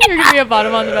 Yeah, you're gonna be a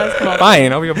bottom on the basketball team.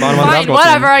 Fine, I'll be a bottom on the Fine, basketball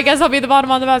whatever. team. I guess I'll be the bottom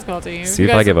on the basketball team. See You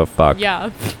if I guys- give a fuck. Yeah.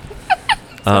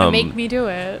 Make me do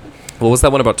it. What was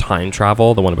that one about time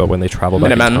travel? The one about when they travel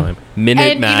back in Minutemen. time.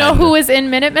 Minutemen. And you know who was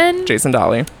in Minutemen? Jason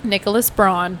Dolly. Nicholas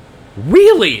Braun.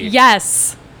 Really?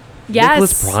 Yes. Yes.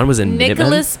 Nicholas Braun was in Minutemen?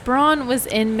 Nicholas Braun was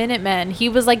in Minutemen. He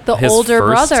was like the His older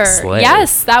first brother. slave.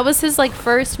 Yes, that was his like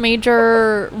first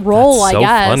major role, That's so I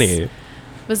guess. funny.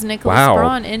 Was Nicholas Wow.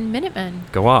 Braun in Minutemen.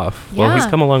 Go off. Well, he's Yeah.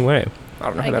 come a long way. I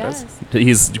don't know I who that guess. is.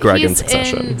 He's Greg in He's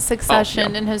Succession. in Succession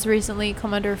Oh, yeah. and has recently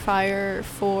come under fire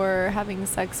for having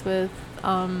sex with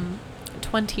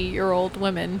 20-year-old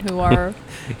women who are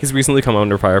He's recently come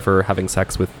under fire for having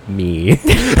sex with me,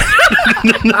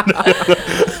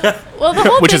 well, the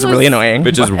whole Which thing is really was annoying.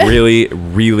 which is really,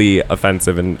 really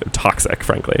offensive and toxic,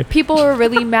 frankly. people were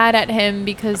really mad at him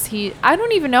because I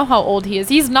don't even know how old he is.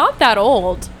 He's not that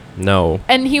old. No.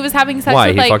 And he was having sex Why?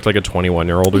 with He like fucked like a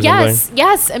 21-year-old or yes, something?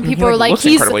 yes, and people like, were like looks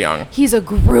he's incredibly young. he's a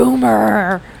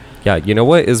groomer. Yeah, you know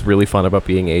what is really fun about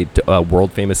being a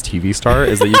world-famous TV star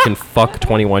is that you can fuck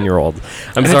 21-year-olds.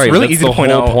 I'm And it's sorry, really that's easy the to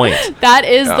point whole out. point. That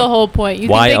is Yeah. the whole point. You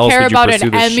Why think else they care would you about pursue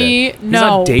an this Emmy? shit? He's No.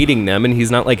 not dating them, and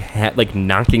he's not like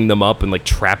knocking them up and like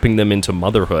trapping them into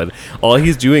motherhood. All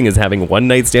he's doing is having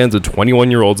one-night stands with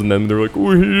 21-year-olds, and then they're like,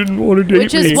 "Oh, he didn't want to date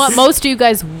Which me." is what most of you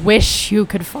guys wish you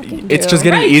could fucking do. It's just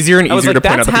getting Right. easier and I was easier like, to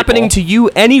point out that's to happening people. to you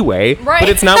anyway, Right. but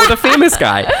it's not with a famous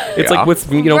guy. It's Yeah. like with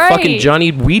fucking Right.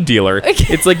 Johnny Weed Dealer.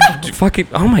 It's like fucking.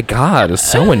 Oh my god, it's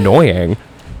so annoying.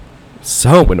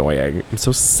 So annoying. I'm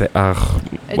so sick.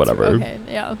 It's- Whatever. Okay,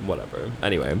 yeah. Whatever.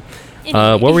 Anyway,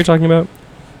 Anyway. what were we talking about?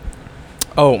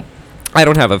 Oh, I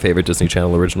don't have a favorite Disney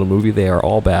Channel original movie. They are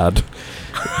all bad.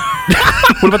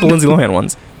 what about the Lindsay Lohan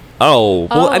ones? Oh,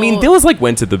 well, I mean, Oh. those like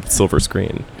went to the silver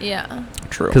screen Yeah.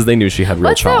 True. because they knew she had real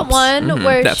What's chops. that one Mhm,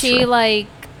 where that's she true. like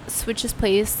switches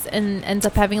place and ends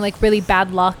up having like really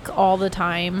bad luck all the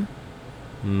time?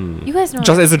 You guys know.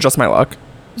 Is it just my luck?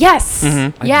 Yes.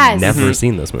 Mhm. I've Yes. never Mhm.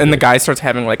 seen this movie. And the guy starts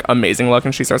having like amazing luck,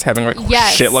 and she starts having like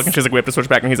Yes. shit luck, and she's like, we have to switch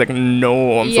back, and he's like,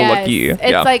 no, I'm so Yes. lucky. It's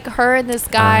Yeah. like her and this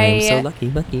guy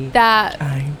lucky. that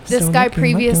I'm this so guy lucky,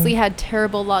 previously lucky. had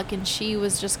terrible luck, and she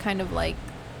was just kind of like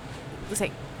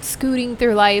scooting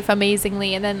through life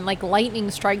amazingly, and then like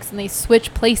lightning strikes and they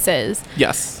switch places,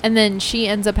 Yes. and then she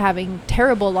ends up having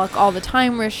terrible luck all the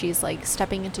time where she's like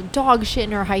stepping into dog shit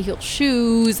in her high heel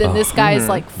shoes, and this guy's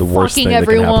like The worst fucking thing that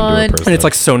can happen to a everyone. person. And it's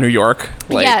like so New York.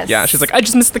 Like, Yes. yeah, she's like, I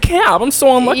just missed the cab. I'm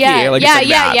so unlucky. Yeah, like, yeah, it's like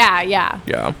yeah, that. yeah.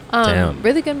 Yeah. Damn.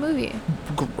 Really good movie.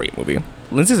 Great movie.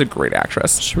 Lindsay's a great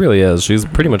actress. She really is. She's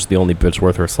pretty much the only bitch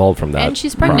worth her salt from that. And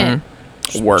she's pregnant.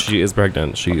 Work. She is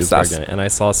pregnant. She Obsessed. is pregnant. And I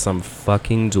saw some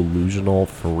fucking delusional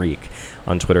freak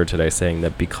on Twitter today saying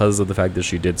that because of the fact that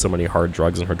she did so many hard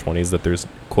drugs in her 20s that there's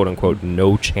quote unquote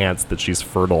no chance that she's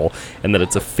fertile and that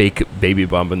it's a fake baby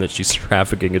bump and that she's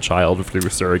trafficking a child through a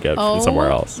surrogate from somewhere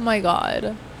else. Oh my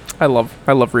god. I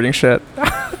love reading shit.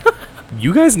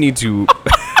 You guys need to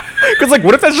Because like,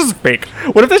 what if that's just fake?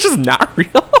 What if that's just not real?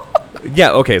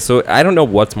 Yeah, okay, so I don't know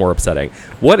what's more upsetting.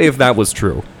 What if that was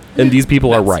true and these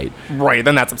people are right? Right.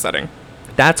 Then that's upsetting.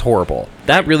 That's horrible.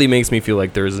 That really makes me feel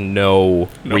like there's no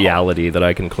reality that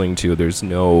I can cling to. There's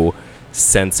no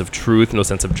sense of truth, no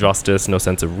sense of justice, no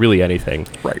sense of really anything.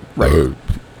 Right. Right.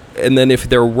 And then if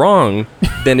they're wrong,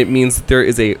 then it means there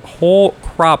is a whole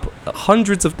crop,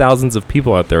 hundreds of thousands of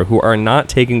people out there who are not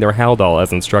taking their Haldol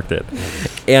as instructed.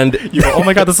 And You go, oh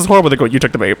my god, this is horrible. They go, you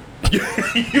took the vape.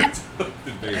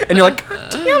 And you're like,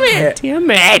 damn it. Damn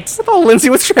it. I thought Lindsay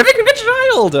was trafficking a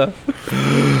child.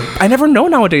 I never know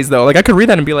nowadays, though. Like, I could read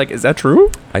that and be like, is that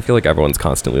true? I feel like everyone's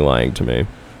constantly lying to me.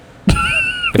 I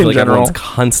In feel like general. everyone's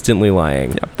constantly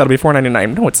lying. Yeah, that'll be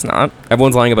 $4.99. No, it's not.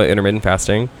 Everyone's lying about intermittent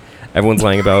fasting. Everyone's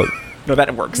lying about No,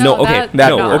 that works. No, no. Okay, that- that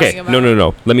no. not Okay, lying no, about. no,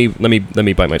 no. Let me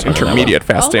bite my tongue. on that one. Intermediate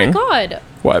fasting. Oh my god.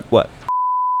 What?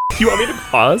 You want me to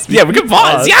pause? Yeah, we can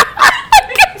pause. Yeah.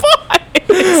 We can pause.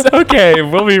 Okay,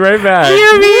 we'll be right back. Back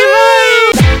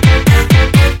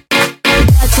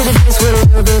to the base with a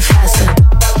little bit faster.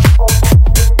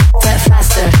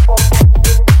 Faster.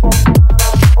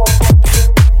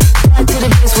 Back to the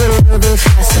base with a little bit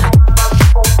faster.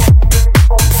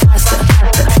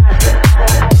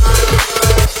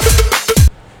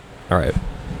 All right,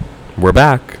 we're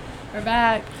back. We're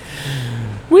back.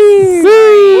 All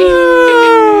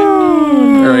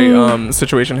right.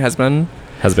 Situation has been.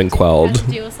 Has been Had quelled. to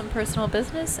deal with some personal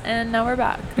business, and now we're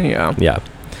back. Yeah. Yeah.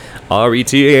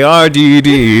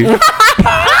 RETARDD.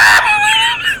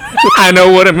 I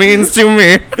know what it means to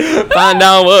me. Find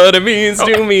out what it means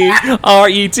to me.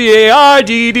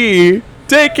 RETARDD.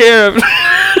 Take care of.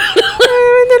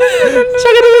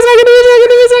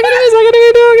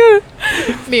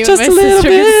 Me and Just my a little sister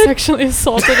bit. get sexually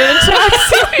assaulted in a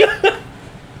taxi.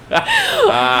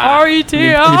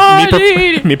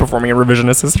 R-E-T-R-D. Me performing a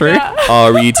revisionist history. Yeah.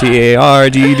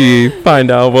 RETARDD.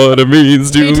 Find out what it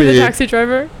means to Me to the me. taxi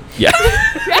driver. Yeah.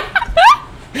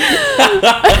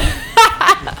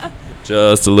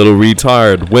 Just a little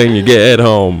retard when you get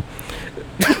home.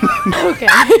 Okay.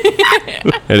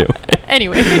 Anyway,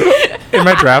 Anyway. In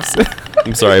my drafts,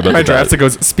 I'm sorry about my that. drafts it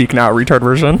goes speak now retard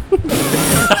version.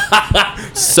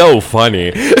 So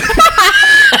funny.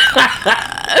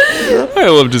 I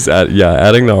love just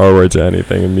adding the R word to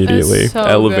anything immediately so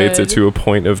elevates good. it to a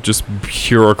point of just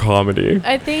pure comedy.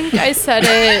 I think I said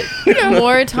it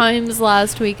more times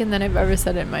last week than I've ever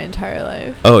said it in my entire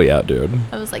life. Oh yeah, dude.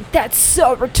 I was like, that's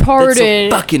so retarded.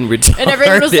 Fucking retarded. and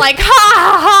everyone was like, ha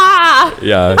ha ha.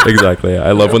 Yeah, exactly.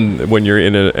 I love when you're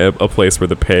in a place where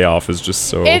the payoff is just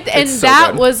so. And so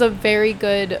that good. was a very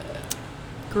good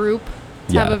group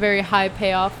to Yeah. have a very high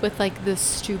payoff with like the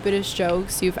stupidest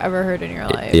jokes you've ever heard in your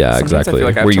life. Yeah, Sometimes I exactly. feel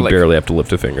like I have where to, you like- barely have to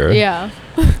lift a finger. Yeah.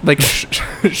 Like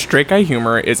straight guy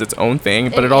humor is its own thing,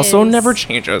 but It it also is. never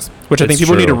changes, which I think It's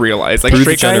people need to true. realize. Like Through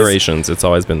the straight guys, generations, it's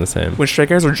always been the same. when straight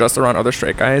guys are just around other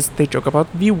straight guys, they joke about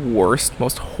the worst,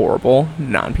 most horrible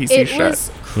non-PC It shit.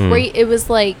 was great. It was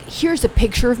like, here's a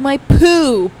picture of my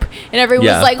poop. And everyone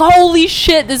Yeah. was like, holy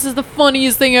shit, this is the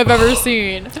funniest thing I've ever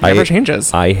seen. It never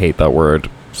changes. I hate that word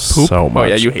Poop? so much. Oh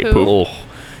yeah, you hate Poop. poop. Ugh.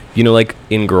 You know, like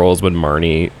in Girls when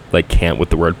Marnie like can't with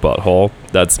the word butthole.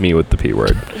 That's me with the P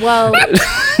word. Well,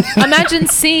 imagine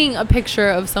seeing a picture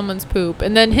of someone's poop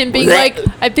and then him being like,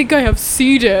 I think I have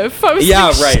C. diff. I was Yeah,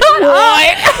 like, right. Shut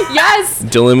up. Yes.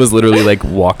 Dylan was literally like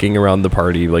walking around the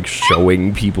party, like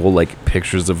showing people like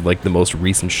pictures of like the most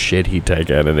recent shit he'd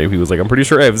taken, and he was like, "I'm pretty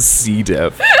sure I have C.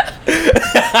 diff."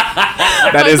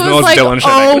 That is the Michael was most like, Dylan shit.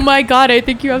 oh my god, I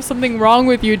think you have something wrong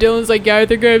with you. Dylan's like, yeah, I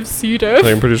think I have C. diff.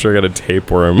 Like, I'm pretty sure I got a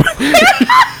tapeworm.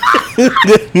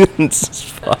 It's just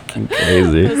fucking I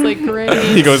crazy. was like, great.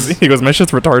 He goes, my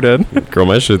shit's retarded. Girl,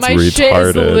 my shit's My shit is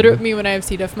retarded. literally me when I have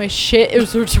C. diff. My shit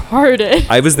is retarded.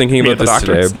 I was thinking Me about at the this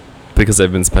doctor's. today because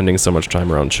I've been spending so much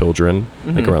time around children,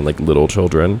 like Mhm. around like little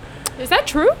children. Is that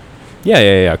true?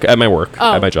 Yeah. At my work,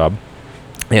 Oh. at my job.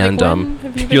 And when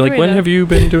have you been you're like, doing when that? have you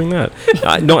been doing that?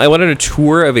 No, I went on a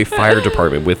tour of a fire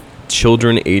department with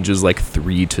children ages like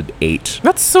 3 to 8.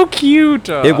 That's so cute.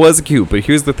 It was cute, but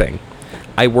here's the thing.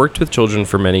 I worked with children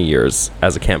for many years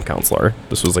as a camp counselor.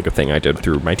 This was like a thing I did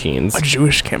through my teens. a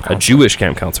Jewish camp. A Jewish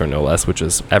camp counselor, no less, which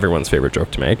is everyone's favorite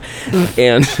joke to make.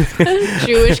 And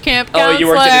Jewish camp counselor. oh, you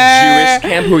worked at a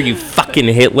Jewish camp? Who are you, fucking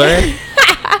Hitler?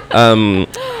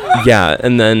 Yeah,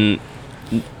 and then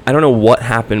I don't know what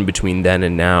happened between then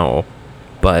and now,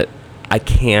 but I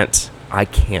can't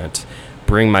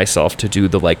bring myself to do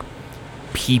the like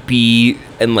pee-pee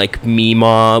and like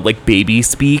meemaw, like baby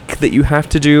speak that you have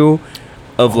to do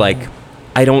of like,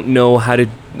 I don't know how to,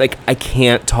 like, I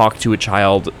can't talk to a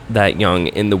child that young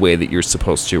in the way that you're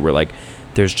supposed to, where like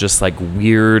there's just like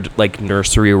weird like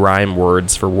nursery rhyme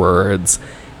words for words,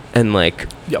 and like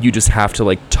Yep. you just have to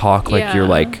like talk like you're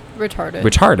like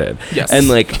retarded. Yes. And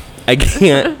like I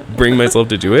can't bring myself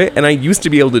to do it, and I used to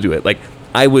be able to do it. Like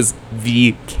I was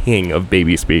the king of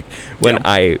baby speak when Yeah.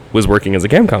 I was working as a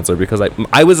camp counselor, because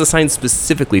I was assigned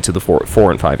specifically to the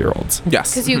 4 and 5 year olds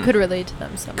Yes. Because you could relate to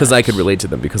them so because I could relate to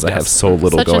them, because I have Yes. so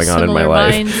little Such going a on in my similar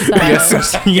life.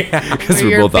 mindset. yeah. Because Where we're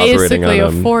you're both operating basically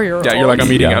on a 4-year-old. Yeah, you're like,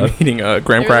 I'm Yeah. eating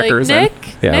graham You're crackers like, and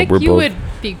Nick, Yeah, Nick, we're you both would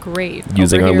be great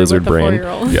using over our here lizard with the brain.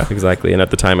 4-year-old. Yeah, exactly. And at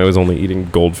the time, I was only eating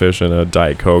goldfish and a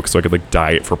Diet Coke, so I could like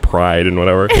diet for pride and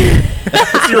whatever.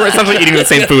 so you're essentially eating the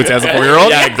same foods as a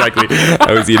 4-year-old. Yeah, exactly.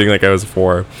 I was eating like I was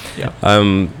 4. Yeah.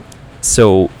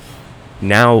 So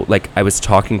now, like, I was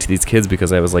talking to these kids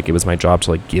because I was like, it was my job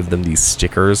to like give them these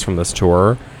stickers from this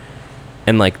tour,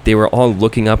 and like they were all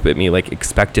looking up at me like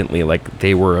expectantly, like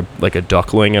they were like a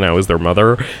duckling and I was their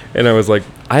mother, and I was like,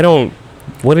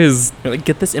 what is? You're like,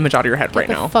 get this image out of your head right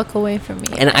Get now. the fuck away from me.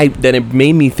 And then it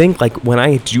made me think, like, when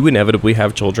I do inevitably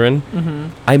have children,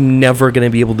 I'm never gonna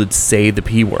be able to say the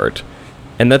P word,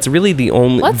 and that's really the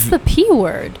only. What's the P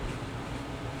word?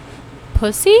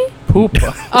 Pussy? Poop.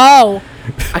 Oh.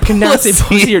 I cannot say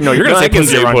pussy. Or no, you're gonna I say can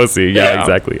pussy. say around- pussy. Yeah,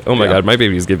 exactly. Oh my Yeah. god, my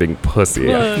baby's giving pussy.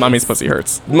 Yeah. Mommy's pussy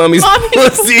hurts. Mommy's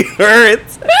pussy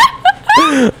hurts.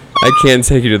 I can't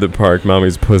take you to the park.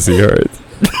 Mommy's pussy hurts.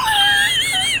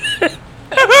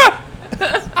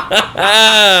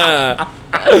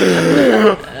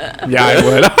 Yeah, I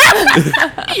would.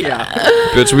 Yeah.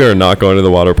 Bitch, we are not going to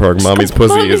the water park. Mommy's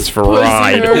pussy is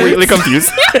fried. Completely confused.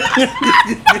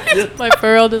 My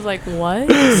 4-year-old is like, what?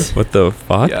 What the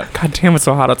fuck? Yeah. God damn, it's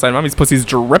so hot outside. Mommy's pussy's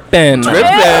dripping.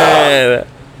 Drippin'.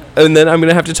 And then I'm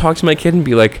gonna have to talk to my kid and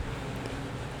be like,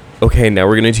 okay, now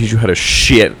we're gonna teach you how to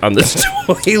shit on this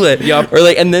toilet. Yup. Or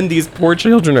like, and then these poor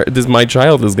children my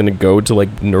child is gonna go to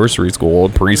like nursery school,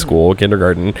 preschool,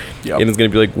 kindergarten, Yup. and it's gonna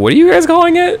be like, what are you guys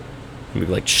calling it? And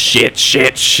be like, shit.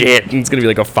 And it's gonna be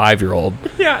like a 5-year-old.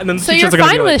 Yeah, and then the So teachers you're are gonna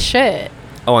fine be with like, shit,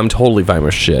 Oh, I'm totally fine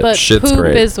with shit. but Shit's poop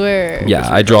great. is where. Yeah,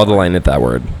 I draw the line at that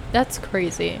word. That's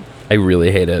crazy. I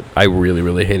really hate it. I really,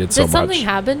 really hate it so Did something much.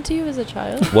 happen to you as a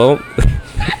child? Well,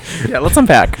 yeah, let's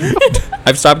unpack.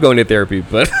 I've stopped going to therapy,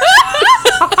 but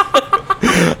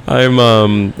I'm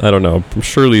I don't know.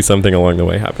 Surely something along the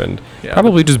way happened. Yeah.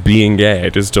 Probably just being gay. I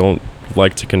just don't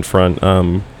like to confront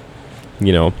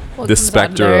you know, What the comes out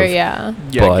specter there, of yeah.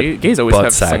 Yeah, Butt- gays always butt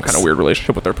have some sex. kind of weird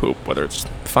relationship with their poop, whether it's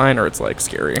fine or it's like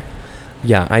scary.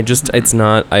 yeah, I just it's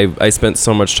not I spent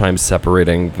so much time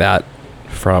separating that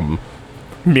from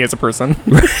Me as a person.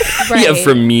 yeah,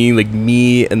 from me, like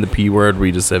me and the P word,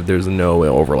 we just have there's no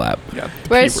overlap. Yeah.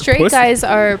 Whereas Pussy. straight guys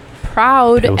are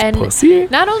proud That was and pussy?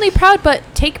 not only proud, but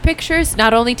take pictures.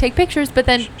 Not only take pictures, but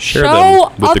then Share show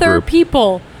them with the other group.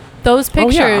 people those Oh,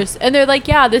 yeah. pictures. And they're like,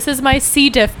 yeah, this is my C.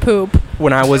 diff poop.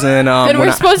 When I was in and when we're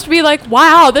I- supposed to be like,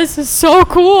 wow, this is so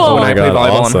cool. when my I played God,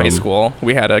 volleyball in high awesome. school,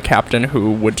 we had a captain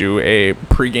who would do a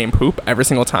pregame poop every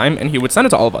single time, and he would send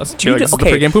it to all of us. Be like, this is the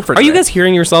pregame poop for Are you today. guys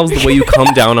hearing yourselves the way you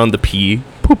come down on the P?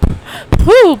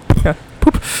 Poop.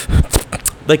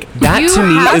 Like that You to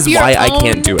me have is your why I own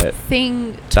can't do it.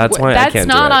 Thing to That's why I That's can't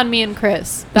do not it. on me and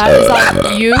Chris. That is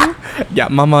on you. Yeah,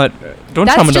 Mama, don't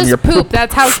tell That's me just your poop.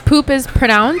 That's how poop is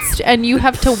pronounced, and you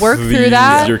have to work through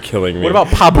that. You're killing me. What about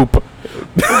paboop?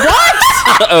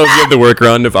 oh, you have the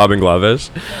workaround of Abenglavish?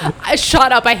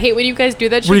 Shut up! I hate when you guys do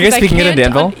that. Were you shit guys 'cause I speaking it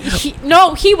in can't Danville?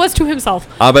 No, he was to himself.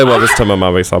 Abay wabas tama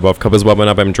mabay sabov kabas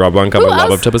waban abem draban kabay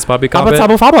else? wabab tabas papi Papa kabe.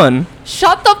 tabo faban.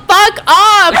 Shut the fuck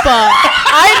up!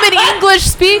 I'm an English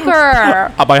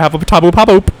speaker. I have a tabo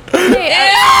paboop.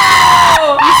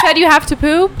 You said you have to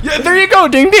poop. Yeah, there you go.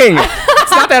 Ding ding.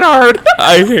 It's not that hard.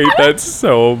 I hate that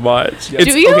so much.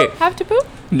 Do you have to poop?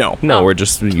 No. No, we're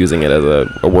just using it as a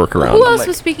workaround. Who else like-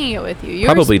 was speaking it with you? You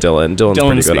were Probably Dylan. Dylan's Dylan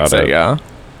pretty good speaks at it, it. yeah.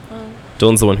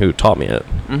 Dylan's the one who taught me it.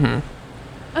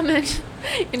 Imagine,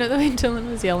 you know the way Dylan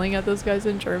was yelling at those guys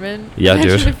in German? Yeah,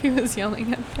 Imagine dude. if he was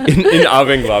yelling at them. In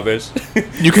Abenglavish.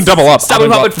 You can double up.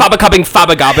 Fabakabing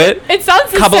fabagabit. It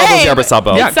sounds the Kabalabos same.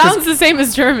 yabasabo. Yeah, It sounds the same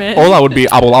as German. Ola would be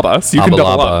abolaba, so you can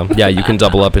double up. Abalaba. Yeah, you can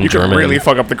double up in You can German really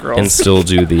fuck up the girls. and still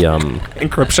do the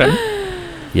Encryption.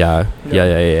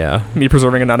 yeah. Me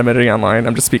preserving anonymity online.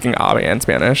 I'm just speaking Abe and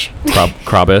Spanish.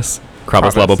 Krabis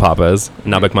Krabis. Labo Papas,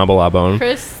 Nabek Mabalabon,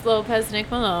 Chris Lopez, Nick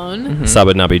Malone,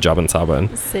 Sabad Nabi Jaban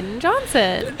Saban, Sin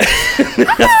Johnson,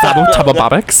 Tabo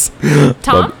Babix.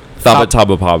 Tom. Thabat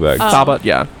Taba Pabek, Taba,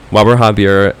 yeah. Waber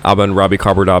Habir, Aban Rabi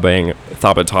Kabardabang,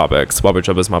 Thabat Topics, Waber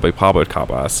Chabas Mabi Pabot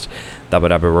Kabast,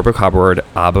 Thabat Aber Rubber Kabard,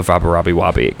 Abba Vabarabi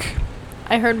Wabik.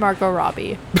 I heard Margot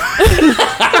Robbie.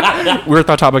 We were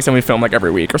Thought Topics and we film like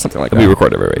every week or something like that. We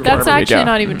record every week. That's every week, actually yeah.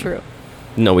 not even true.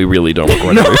 No, we really don't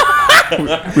record every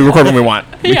We record when we want.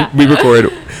 Yeah. We record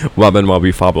Waban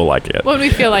Wabi Fabo like it. When we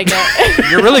feel like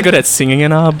it. You're really good at singing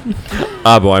in Ab.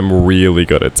 Abo, I'm really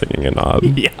good at singing in Ob.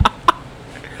 Yeah.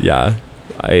 Yeah.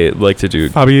 I like to do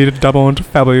Fabi Dabont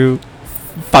Fabu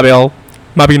Fabil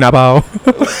Mabi Nabao.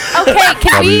 Okay,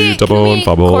 can we Double and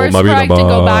Fable, course Mabi correct and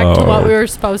go back to Nabao. what we were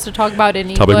supposed to talk about in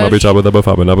English? Topic Mabi Jabba Daba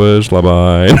Faba Nabish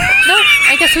Labai. No,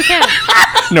 I guess we can.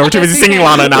 No, we're too busy Yes, we singing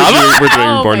can. Lana Nab. We're doing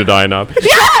Oh Born my to Die Nab.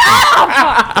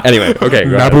 Anyway, okay.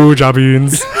 Go ahead. Nabu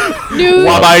Jabins. New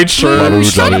Wabai Church. Wabu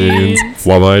Shut up. Jabins,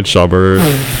 Wabite Shabber,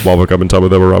 Wabakab and Taba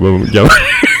Daba Rabba Yabba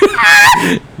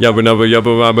Yabba Nabba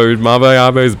Yabba Mabba Mabba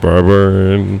Yabba's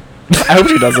Barber. I hope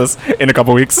she does this in a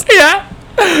couple weeks. Yeah.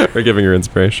 We're giving her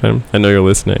inspiration. I know you're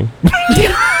listening.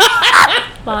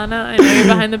 Lana, I know you're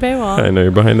behind the paywall. I know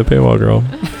you're behind the paywall, girl.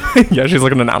 Yeah, she's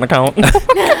looking at an account.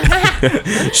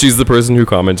 She's the person who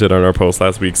commented on our post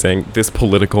last week saying, this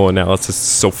political analysis is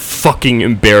so fucking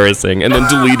embarrassing, and then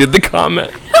deleted the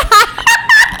comment.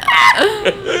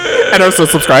 And also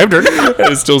subscribed her.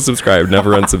 And is still subscribed,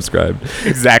 never unsubscribed.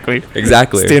 Exactly.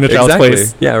 Exactly. Stay in a child's exactly.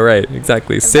 place. Yeah, right.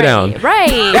 Exactly. Sit down. Right.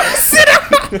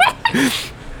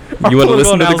 You want to political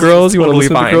listen to the analysis girls? is You want to totally listen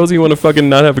to the fine. girls? You want to fucking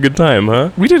not have a good time,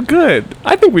 huh? We did good.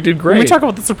 I think we did great. When we talk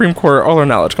about the Supreme Court, all our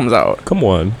knowledge comes out. Come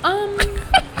on.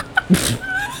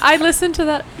 I listened to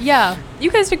that. Yeah, you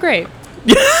guys did great.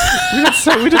 We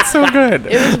did so good.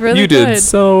 It was really You good. did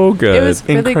so good. It was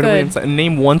really Incredibly good. insane.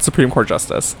 Name one Supreme Court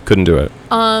justice. Couldn't do it.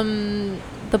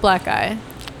 The black guy.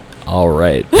 All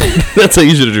right. That's how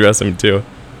you should address him, too.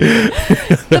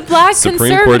 The black Supreme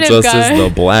Court conservative Justice, guy. the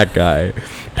black guy.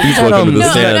 Please welcome to the No,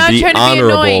 I'm stand, not the trying to be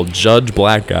Honorable annoying. Judge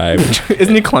Black Guy.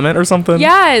 Isn't he Clement or something?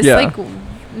 Yes, Yeah. like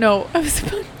no.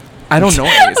 I don't know.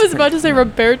 I was about to say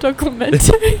Roberto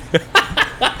Clemente.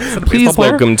 Please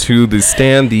welcome to the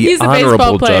stand, the He's a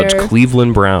Honorable baseball Judge player.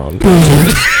 Cleveland Brown.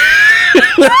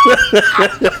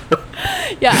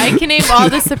 Yeah, I can name all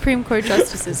the Supreme Court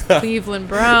justices: Cleveland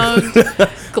Brown,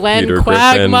 Glenn Peter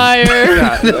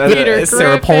Quagmire, Peter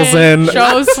Sarah Griffin, Paulson.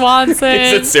 Joe Swanson,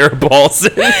 Is it Sarah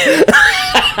Paulson?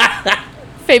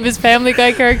 famous Family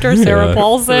Guy character Sarah Yeah.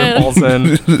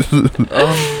 Paulson.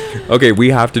 Okay, we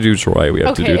have to do Troy. We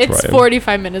have to Okay, do it's Troy.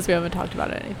 45 minutes. We haven't talked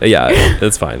about anything. Yeah,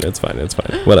 it's fine. It's fine. It's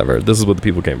fine. Whatever. This is what the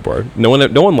people came for. No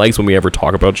one likes when we ever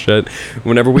talk about shit.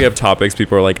 Whenever we have topics,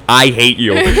 people are like, "I hate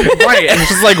you," Right. And it's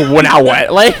just like, well, now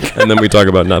what? Like, and then we talk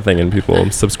about nothing, and people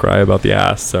subscribe about the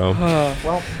ass. So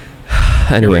well.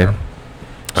 anyway, all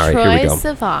right, here we go.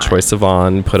 Sivan, Troye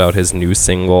Sivan put out his new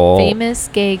single. famous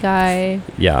gay guy.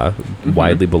 Yeah,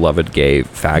 widely beloved gay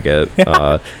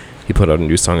faggot. He put out a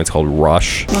new song. It's called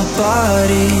Rush. My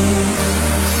body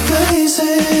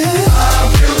crazy.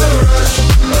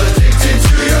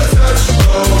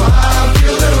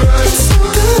 It's so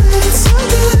good, it's so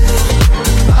good.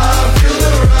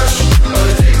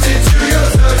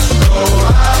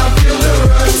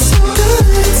 It's so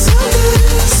good, it's so good.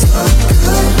 So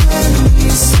good when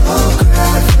you so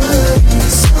gravity,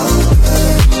 so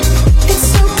good. It's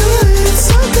so good, it's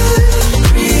so good.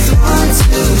 Breathe 1,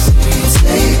 2, 3,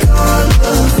 take all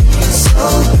of me. So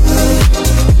good.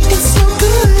 It's so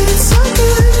good, it's so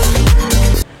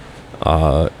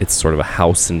good. It's sort of a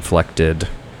house-inflected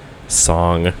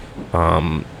song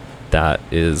that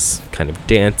is kind of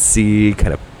dancey,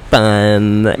 kind of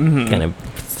fun, kind of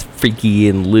freaky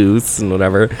and loose and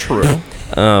whatever. True.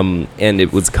 And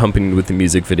it was accompanied with the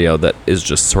music video that is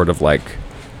just sort of like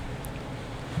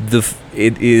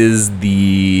it is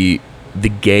the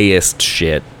gayest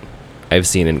shit I've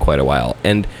seen in quite a while.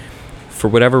 And for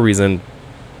whatever reason,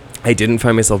 I didn't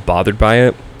find myself bothered by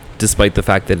it, despite the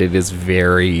fact that it is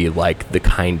very like the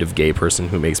kind of gay person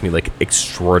who makes me like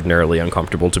extraordinarily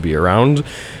uncomfortable to be around,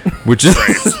 which is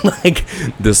like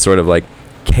this sort of like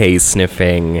K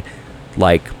sniffing,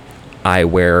 like I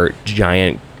wear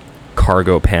giant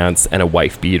cargo pants and a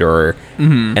wife beater,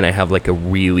 and I have like a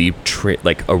really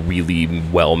really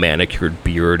well manicured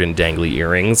beard and dangly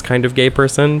earrings kind of gay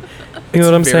person. You know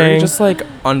what I'm Very saying? Just like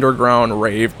underground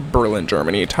rave Berlin,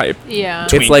 Germany type. Yeah.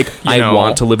 It's like you I know.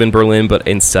 want to live in Berlin, but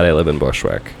instead I live in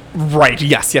Bushwick. Right.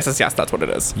 Yes. That's what it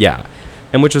is. Yeah,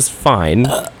 and which is fine.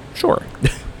 Sure.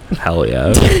 Hell yeah.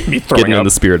 Me throwing Getting in up.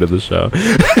 the spirit of the show.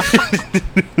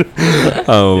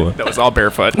 That was all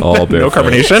barefoot. All barefoot. No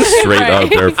carbonation. Straight up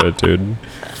Right. barefoot, dude.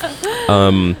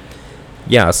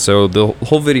 Yeah, so the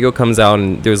whole video comes out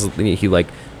and he like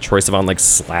Troye Sivan like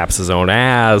slaps his own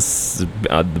ass,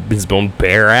 his own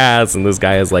bare ass, and this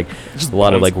guy is like just a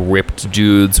lot of like ripped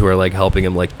dudes who are like helping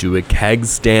him like do a keg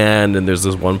stand, and there's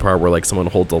this one part where like someone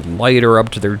holds a lighter up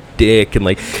to their dick, and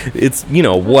like it's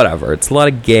whatever. It's a lot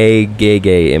of gay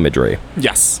imagery.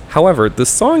 Yes. However, the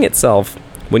song itself,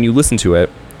 when you listen to it,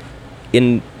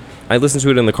 I listened to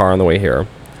it in the car on the way here.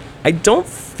 I don't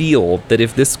feel that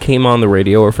if this came on the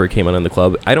radio or if it came on in the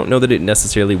club, I don't know that it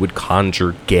necessarily would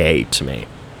conjure gay to me.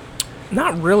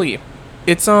 Not really.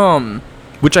 It's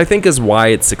Which I think is why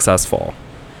it's successful.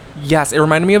 Yes, it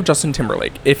reminded me of Justin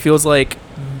Timberlake. It feels like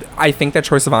I think that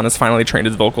Troye Sivan has finally trained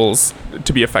his vocals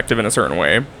to be effective in a certain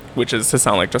way, which is to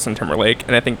sound like Justin Timberlake,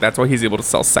 and I think that's why he's able to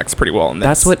sell sex pretty well. And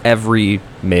That's what every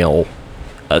male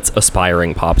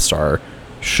aspiring pop star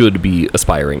should be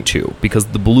aspiring to, because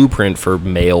the blueprint for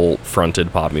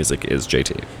male-fronted pop music is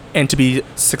JT. And to be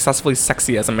successfully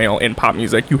sexy as a male in pop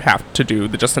music, you have to do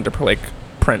the Justin Timberlake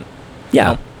print.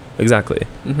 Yeah, No. exactly.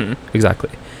 Exactly.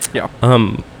 Yeah.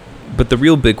 But the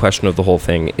real big question of the whole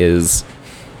thing is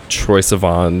Troye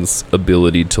Sivan's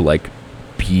ability to like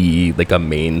be like a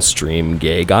mainstream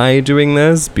gay guy doing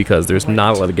this, because there's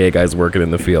not a lot of gay guys working in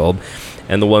the field,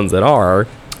 and the ones that are,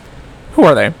 Who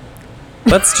are they?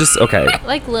 let's just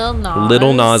Like Lil Nas.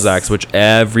 Little Nas X, which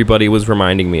everybody was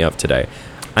reminding me of today.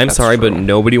 I'm That's sorry, but true.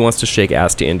 nobody wants to shake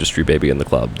ass to Industry Baby in the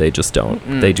club. They just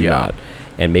don't. They do yeah. not.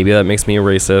 And maybe that makes me a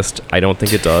racist. I don't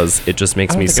think it does. It just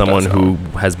makes I don't me think it someone does, who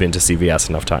has been to CVS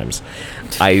enough times.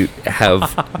 I have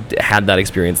had that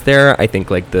experience there. I think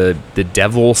like the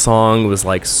Devil song was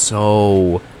like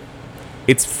so...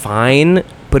 It's fine,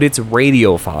 but it's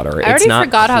radio fodder. I already it's not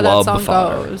forgot how that club song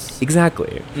fodder. goes.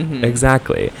 Exactly. Mhm.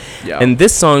 Exactly. Yeah. And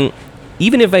this song,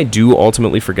 even if I do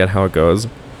ultimately forget how it goes,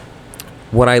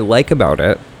 what I like about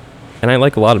it, and I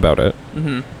like a lot about it,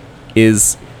 Mhm.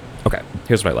 is, okay,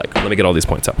 here's what I like. Let me get all these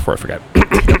points up before I forget.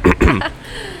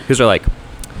 Here's what I like.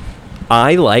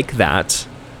 I like that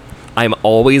I'm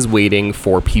always waiting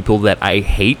for people that I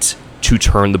hate to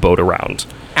turn the boat around.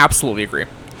 Absolutely agree.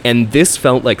 And this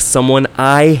felt like someone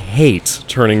I hate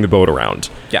turning the boat around.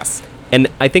 Yes. And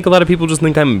I think a lot of people just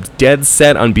think I'm dead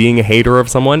set on being a hater of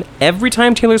someone. Every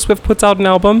time Taylor Swift puts out an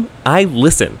album, I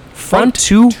listen. Front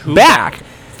to back.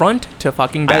 Front to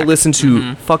fucking back. I listen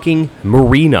to fucking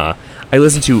Marina. I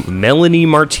listen to Melanie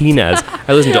Martinez.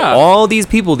 I listen to Yeah. all these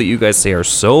people that you guys say are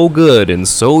so good and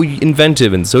so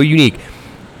inventive and so unique.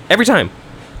 Every time.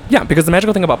 Yeah, because the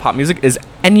magical thing about pop music is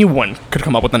anyone could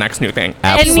come up with the next new thing.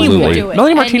 Absolutely. Anyone could do it.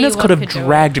 Melanie Martinez Anyone could have could do it.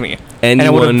 dragged me. And I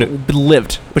would Anyone- have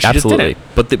lived. But she Absolutely.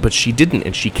 just didn't. But she didn't,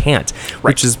 and she can't. Right.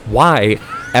 Which is why,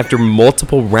 after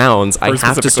multiple rounds, I Her have to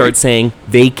specifically. start saying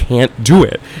they can't do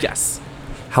it. Yes.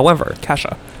 However,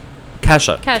 Kesha.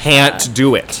 Kesha Kesha. can't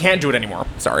do it. Can't do it anymore.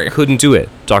 Sorry. Couldn't do it.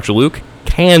 Dr. Luke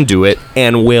can do it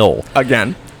and will.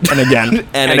 Again. And again.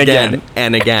 and again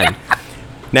and again.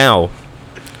 Now,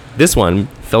 this one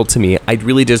felt to me, I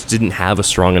really just didn't have a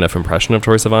strong enough impression of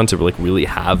Troye Sivan to like really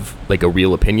have like a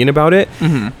real opinion about it.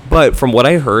 But from what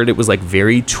I heard, it was like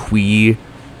very twee,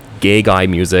 gay guy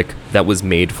music that was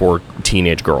made for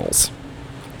teenage girls,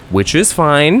 which is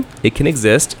fine. It can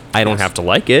exist. I don't have to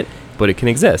like it, but it can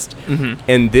exist.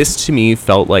 And this to me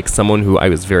felt like someone who I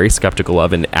was very skeptical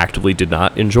of and actively did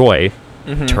not enjoy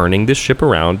turning this ship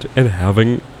around and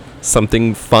having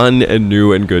something fun and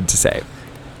new and good to say.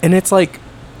 And it's like,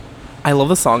 I love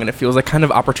the song, and it feels like kind of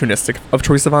opportunistic of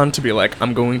Troye Sivan to be like,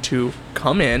 I'm going to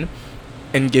come in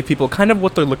and give people kind of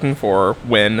what they're looking for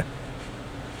when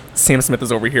Sam Smith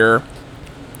is over here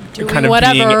Doing kind of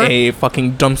whatever. being a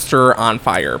fucking dumpster on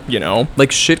fire, you know?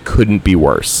 Like, shit couldn't be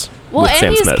worse. Well, with and Sam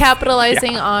he's Smith.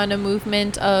 capitalizing Yeah. on a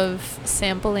movement of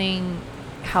sampling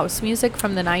house music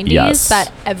from the 90s Yes.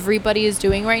 that everybody is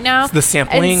doing right now. It's the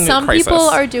sampling and some crisis. people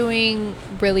are doing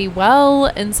really well,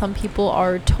 and some people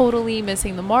are totally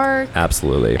missing the mark.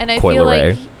 Absolutely. And I Coil feel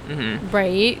Ray. like,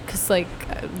 right? Because, like,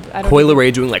 I don't Coil even-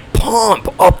 Ray doing like, pump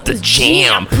up the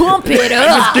jam. Pump it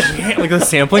up. Like the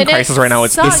sampling And it crisis right now,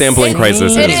 it's sucks. sampling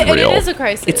crisis It- is it real. It is a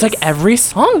crisis. it's like every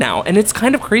song now, and it's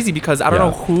kind of crazy because I don't Yeah.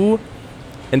 know who.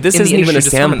 And this in the isn't even a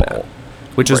industry determined sample.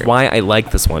 that. Which is Right. why I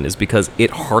like this one, is because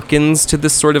it harkens to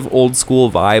this sort of old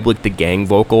school vibe, like the gang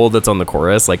vocal that's on the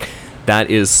chorus. Like, that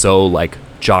is so, like,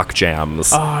 jock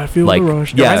jams. I feel like, the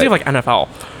rush. yeah. Reminds me of like NFL.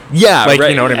 Yeah, Like, right.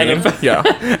 you know what I mean? Yeah.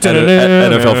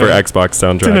 NFL for Xbox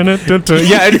soundtrack.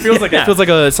 Yeah, it feels like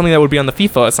something that would be on the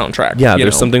FIFA soundtrack. Yeah, you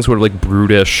there's know? something sort of like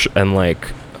brutish and like,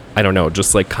 I don't know,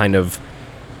 just like kind of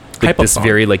like Hype up this song.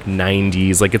 very like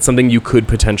 90s. Like, it's something you could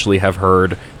potentially have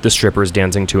heard the strippers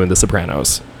dancing to in The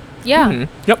Sopranos. yeah. Mhm.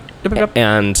 Yep. Yep.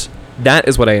 And that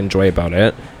is what I enjoy about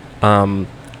it.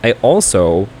 I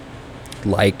also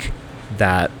like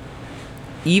that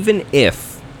even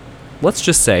if, let's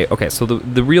just say, okay, so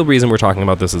the real reason we're talking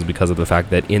about this is because of the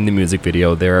fact that in the music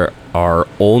video there are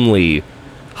only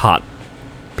hot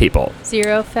people.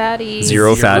 Zero fatties.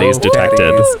 Zero fatties detected.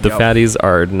 fatties. The Yep. fatties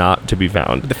are not to be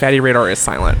found. The fatty radar is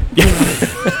silent.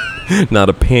 Not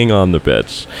a ping on the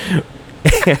bitch.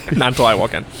 Not until I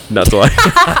walk in. Not till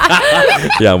I.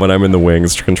 Yeah, when I'm in the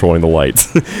wings controlling the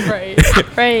lights. Right.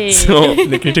 Right. So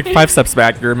Nick, you take 5 steps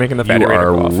back, you're making the fatty you radar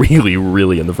are go off. really,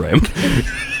 really in the frame.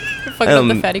 Fucking up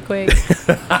the fatty quake.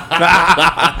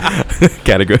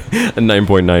 Category a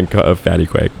 9.9 fatty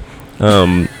quake.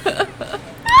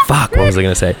 Fuck, what was I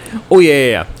gonna say? Oh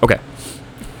yeah. Okay.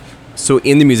 So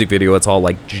in the music video, it's all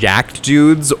like jacked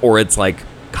dudes, or it's like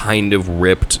kind of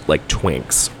ripped like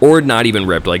twinks, or not even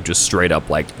ripped, like just straight up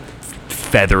like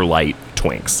feather light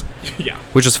twinks, Yeah.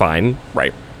 which is fine.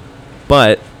 Right.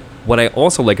 But what I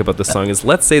also like about this song is,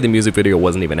 let's say the music video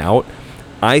wasn't even out,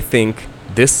 I think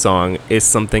this song is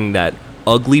something that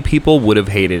ugly people would have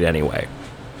hated anyway.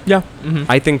 Yeah. Mm-hmm.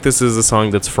 I think this is a song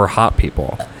that's for hot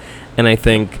people. And I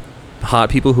think hot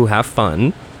people who have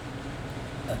fun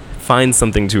find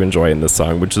something to enjoy in this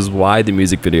song, which is why the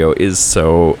music video is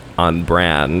so on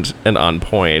brand and on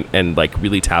point and like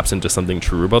really taps into something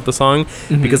true about the song.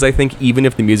 Because I think even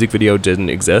if the music video didn't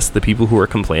exist, the people who are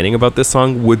complaining about this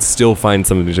song would still find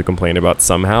something to complain about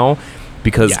somehow,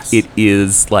 because Yes. it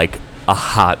is like a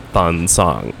hot, fun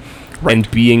song. And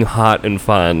being hot and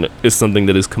fun is something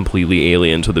that is completely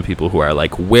alien to the people who are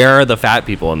like, where are the fat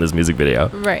people in this music video?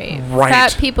 Right. Right.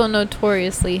 Fat people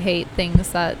notoriously hate things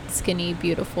that skinny,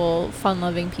 beautiful,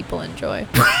 fun-loving people enjoy.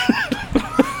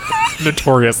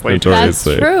 Notoriously. That's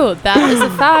true. That is a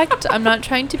fact. I'm not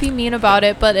trying to be mean about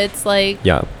it, but it's like,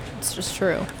 Yeah. it's just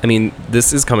true. I mean,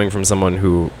 this is coming from someone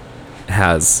who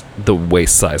has the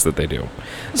waist size that they do.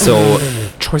 So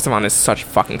Troye Sivan is such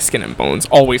fucking skin and bones.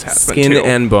 Always has been, skin too.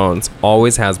 and bones,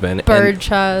 always has been. Bird And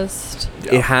chest.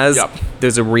 it has,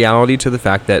 there's a reality to the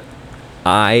fact that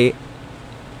I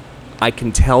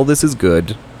can tell this is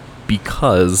good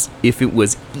because if it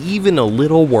was even a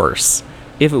little worse,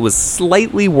 if it was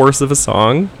slightly worse of a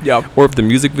song, Yep. or if the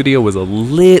music video was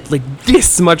like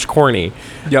this much corny,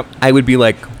 Yep. I would be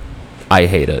like, I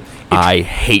hate it. I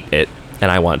hate it. And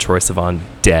I want Troye Sivan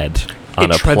dead on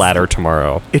a platter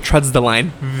tomorrow. It treads the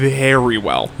line very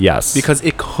well. Yes. Because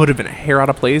it could have been a hair out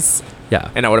of place, Yeah.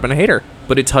 and I would have been a hater.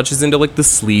 But it touches into like the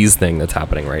sleaze thing that's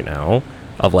happening right now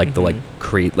of like the like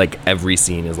create like every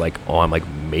scene is like, oh, I'm like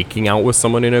making out with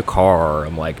someone in a car.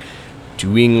 I'm like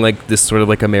doing like this sort of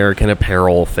like American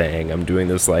Apparel thing. I'm doing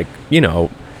this like, you know,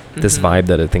 this vibe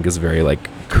that I think is very like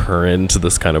current,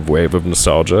 this kind of wave of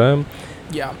nostalgia.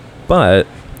 Yeah. But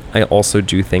I also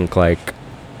do think like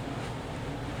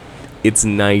it's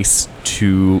nice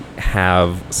to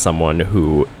have someone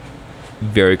who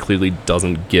very clearly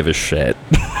doesn't give a shit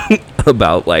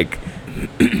about like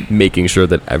making sure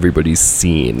that everybody's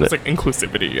seen. It's like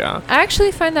inclusivity, yeah. I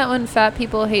actually find that when fat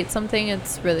people hate something,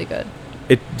 it's really good.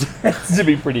 It has to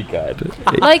be pretty good.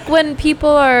 Like when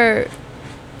people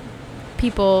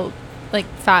like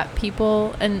fat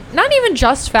people, and not even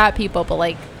just fat people, but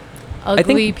like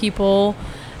ugly people,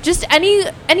 just any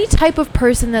type of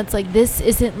person that's like, this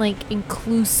isn't like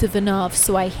inclusive enough,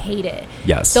 so I hate it.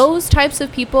 Yes. Those types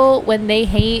of people, when they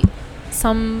hate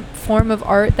some form of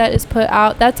art that is put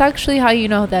out, that's actually how you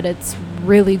know that it's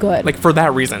really good. Like for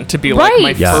that reason, to be Right.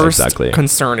 like, my Yeah, first exactly.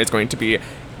 concern is going to be,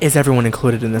 is everyone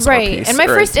included in this art right. piece? And my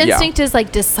Or- first yeah. instinct is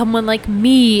like, does someone like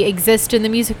me exist in the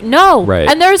music? No. Right.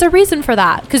 And there's a reason for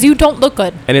that, because you don't look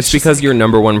good. And it's because your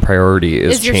number one priority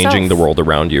is Is changing yourself. the world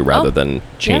around you rather Oh, than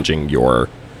changing your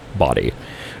body.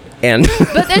 And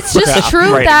But it's just Yeah,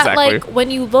 true right, that exactly. like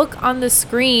when you look on the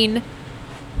screen,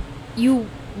 you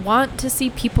want to see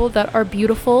people that are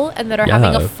beautiful and that are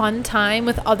having Yeah. a fun time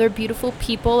with other beautiful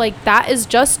people. Like that is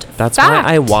just that's fact.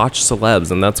 why I watch celebs,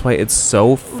 and that's why it's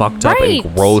so fucked up Right.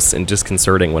 and gross and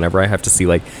disconcerting whenever I have to see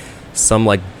like some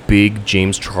like big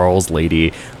James Charles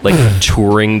lady like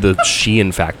touring the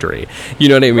Shein factory. You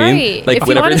know what I mean? Right. Like if you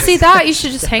whenever want to see that, you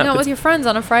should just hang out with your friends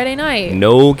on a Friday night.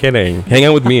 No kidding. Hang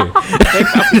out with me.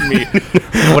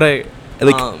 What I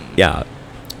Like yeah.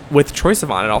 with Troye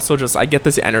Sivan, and also just I get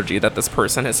this energy that this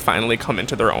person has finally come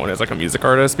into their own as like a music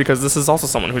artist, because this is also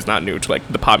someone who's not new to like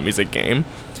the pop music game.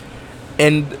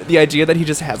 And the idea that he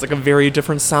just has like a very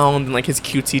different sound and like his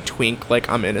cutesy twink, like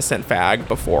I'm innocent fag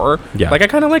before. Yeah. Like I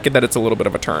kind of like it that it's a little bit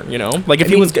of a turn, you know? Like I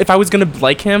mean- if I was gonna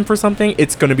like him for something,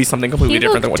 it's gonna be something completely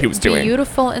different than what he was doing.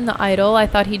 Beautiful in The Idol. I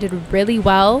thought he did really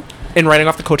well. And writing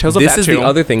off the coattails of This that is too. the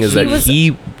other thing is He that was-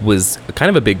 he was kind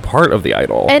of a big part of the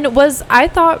Idol. And was, I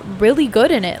thought, really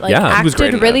good in it. Like, Yeah, he was great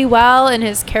acted in really it. well, and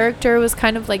his character was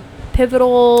kind of like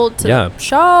pivotal to Yeah. the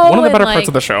show. One of the and, better like, parts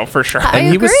of the show, for sure. I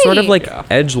and he was sort of agree. like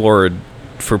edgelord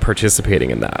for participating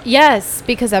in that. Yes,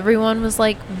 because everyone was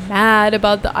like mad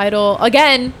about The Idol.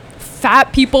 Again,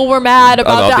 fat people were mad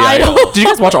about the Idol. Did you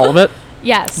guys watch all of it?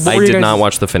 Yes. What I were you did not guys-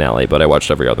 watch the finale, but I watched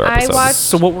every other I episode. watched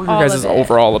So what were your all guys' of it.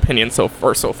 overall opinions so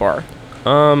far?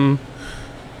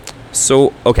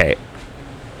 So, okay.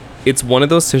 It's one of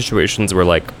those situations where,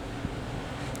 like,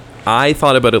 I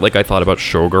thought about it like I thought about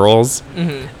Showgirls,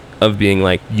 of being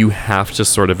like, you have to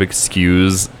sort of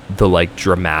excuse the, like,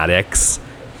 dramatics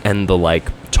and the,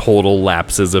 like, total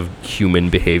lapses of human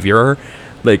behavior,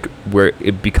 like, where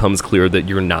it becomes clear that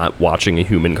you're not watching a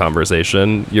human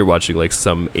conversation, you're watching, like,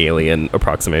 some alien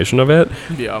approximation of it.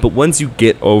 Yeah. But once you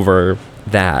get over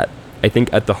that, I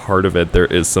think at the heart of it, there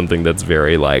is something that's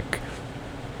very, like,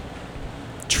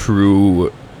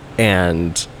 true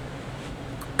and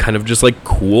kind of just like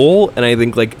cool. And I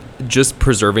think like just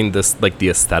preserving this, like the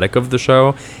aesthetic of the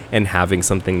show and having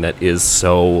something that is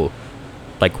so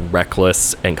like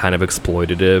reckless and kind of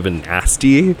exploitative and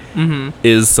nasty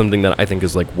is something that I think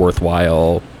is like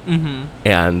worthwhile.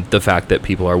 And the fact that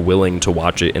people are willing to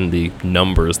watch it in the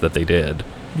numbers that they did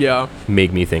Yeah.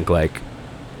 make me think like,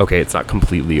 okay, it's not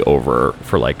completely over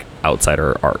for like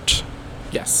outsider art,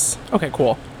 Yes. Okay,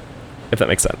 cool. if that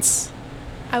makes sense.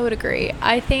 I would agree.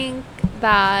 I think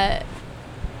that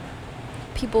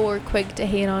people were quick to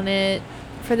hate on it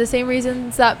for the same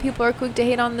reasons that people are quick to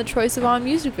hate on the Troye Sivan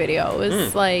music video.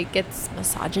 It's like, it's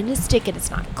misogynistic and it's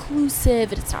not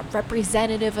inclusive and it's not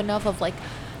representative enough of like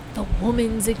the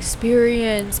woman's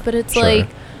experience. But it's Sure. like,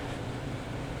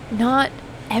 not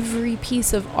every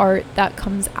piece of art that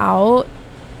comes out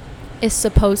is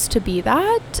supposed to be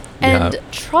that, and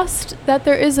trust that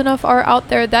there is enough art out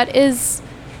there that is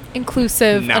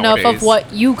inclusive enough of Nowadays.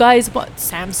 what you guys want.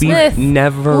 Sam Smith, We've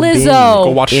never Lizzo.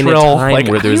 been watch in Shrill, a time like,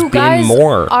 where there's you been guys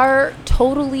more. are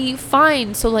totally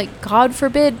fine. So like, God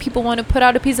forbid people want to put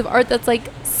out a piece of art that's like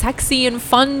sexy and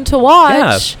fun to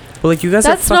watch. But like, you guys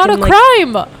That's are not a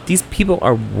fucking, like, crime. these people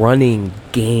are running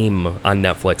game on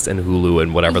Netflix and Hulu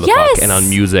and whatever the Yes. fuck, and on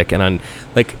music and on,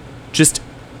 like, just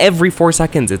every 4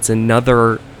 seconds it's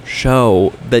another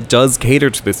show that does cater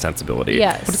to this sensibility.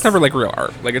 Yes. But it's never like real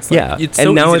art. Like, it's like, Yeah, it's and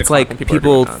so now easy to it's clock like when people, are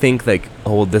doing that. think like,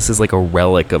 oh, this is like a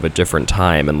relic of a different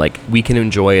time, and like we can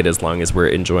enjoy it as long as we're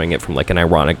enjoying it from like an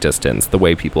ironic distance, the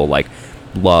way people like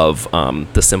love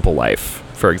The Simple Life,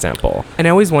 for example. And I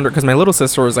always wonder, because my little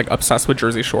sister was like obsessed with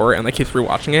Jersey Shore and like keeps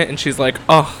rewatching it, and she's like,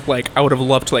 oh, like I would have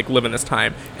loved to like live in this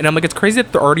time. And I'm like, it's crazy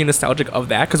that they're already nostalgic of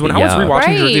that, because when I was Yeah.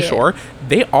 rewatching Jersey Right. Shore,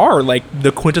 they are like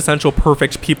the quintessential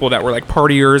perfect people that were like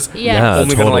partiers, Yes. Yeah,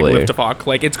 only gonna like totally. live to fuck.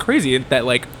 Like, it's crazy that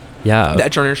like Yeah.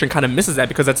 that generation kind of misses that,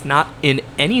 because that's not in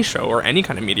any show or any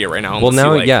kind of media right now. Well, unless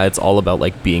now, you, like, yeah, it's all about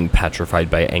like being petrified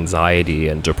by anxiety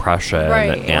and depression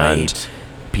Right. and Right.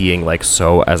 being like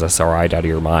so SSRI'd out of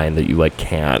your mind that you like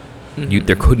can't.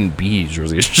 There couldn't be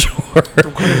Jersey Shore.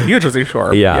 be a Jersey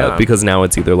Shore. Yeah, because now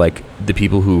it's either like the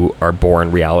people who are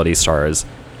born reality stars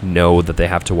know that they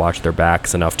have to watch their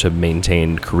backs enough to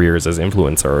maintain careers as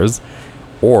influencers,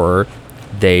 or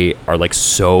they are like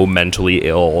so mentally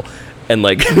ill and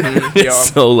like Yeah.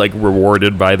 so like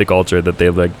rewarded by the culture that they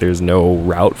like there's no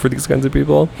route for these kinds of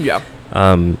people. yeah.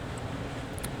 But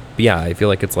yeah, I feel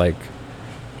like it's like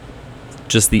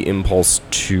just the impulse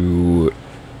to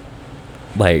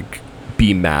like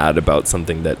be mad about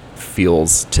something that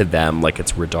feels to them like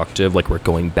it's reductive, like we're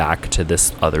going back to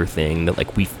this other thing that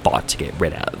like we fought to get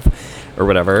rid of or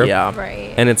whatever. Yeah.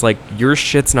 Right. And it's like your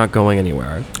shit's not going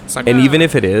anywhere. It's not And gonna- even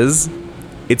if it is,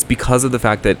 it's because of the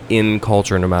fact that in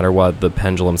culture, no matter what, the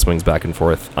pendulum swings back and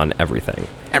forth on everything.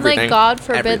 And everything, like, God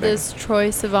forbid everything. this Troye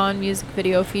Sivan music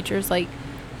video features like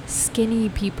skinny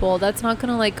people. That's not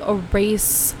gonna like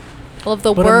erase all of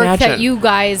the But work that imagine- you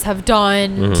guys have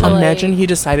done. Mhm. To, like, Imagine he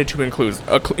decided to include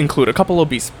a couple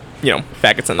obese,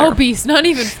 faggots in there. obese, not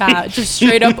even fat, just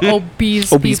straight up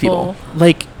obese people.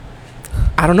 Like,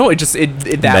 I don't know. It just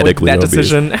Medically that obese.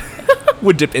 decision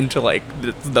would dip into like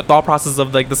the thought process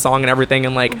of like the song and everything,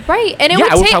 and like Right, and it yeah,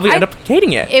 would I would take. probably end I- up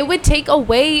hating it. it would take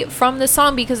away from the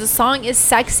song because the song is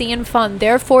sexy and fun.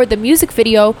 Therefore, the music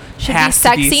video should be Has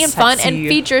to be sexy and fun and sexy.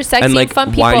 feature sexy And like, and fun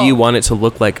people. why do you want it to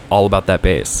look like all about that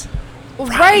bass?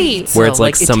 Right. Where So, it's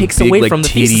like like, it some takes big away like from the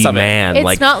pieces titty of it. man. It's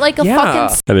like not like a Yeah.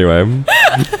 fucking. anyway.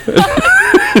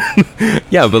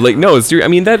 Yeah, but like no, it's true. I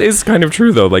mean that is kind of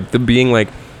true though. Like the being like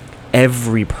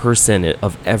every person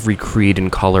of every creed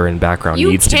and color and background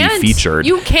needs to be featured.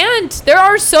 You can't. There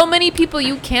are so many people.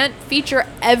 You can't feature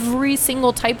every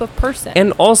single type of person.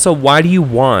 And also, why do you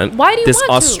want Why do you this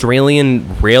want to?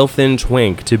 Australian rail thin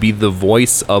twink to be the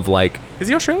voice of like Is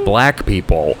he Australian? black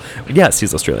people? Yes,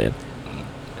 he's Australian.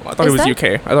 I thought Is he was that-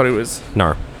 UK. I thought he was.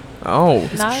 Nar. Oh,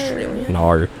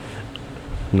 No.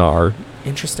 Nar.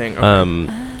 interesting.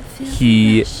 Okay.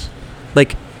 He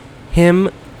like him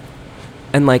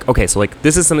and like okay, so like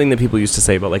this is something that people used to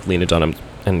say about like Lena Dunham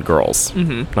and girls.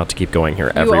 Not to keep going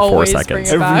here every 4 always seconds.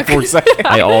 bring it back. Every 4 seconds.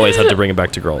 I always had to bring it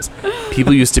back to girls.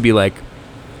 People used to be like,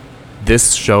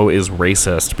 this show is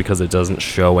racist because it doesn't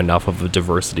show enough of the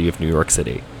diversity of New York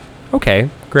City. Okay,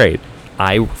 great.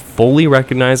 I fully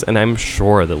recognize, and I'm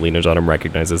sure that Lena Dunham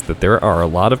recognizes, that there are a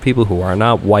lot of people who are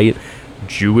not white,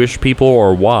 Jewish people,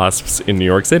 or WASPs in New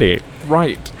York City.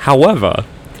 Right. However,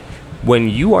 when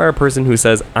you are a person who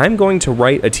says, I'm going to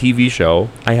write a TV show,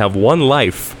 I have one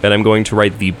life, and I'm going to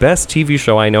write the best TV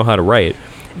show I know how to write,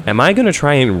 am I going to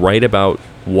try and write about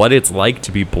what it's like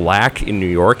to be black in New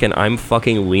York, and I'm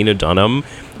fucking Lena Dunham,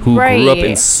 who grew up in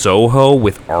Right. Soho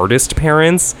with artist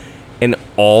parents, and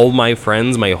all my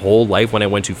friends my whole life when I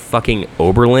went to fucking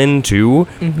Oberlin too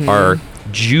are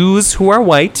Jews who are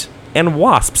white and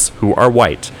WASPs who are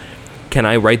white. Can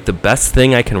I write the best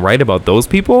thing I can write about those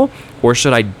people? Or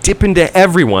should I dip into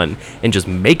everyone and just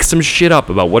make some shit up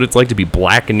about what it's like to be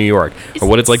black in New York? It's or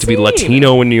what it's like to be insane.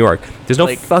 Latino in New York? There's no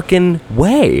Like, fucking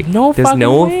way. no There's fucking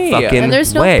no way. fucking And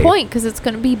there's no way. point because it's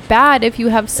going to be bad if you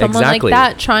have someone Exactly. like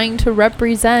that trying to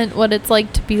represent what it's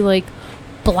like to be like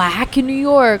black in New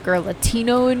York or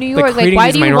Latino in New York. Like Like, creating why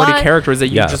these do you minority want? characters that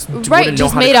you Yeah. just Right, wouldn't know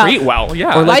just how made to up. create well.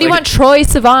 Yeah. Or Why do you like- want Troye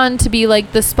Sivan to be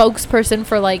like the spokesperson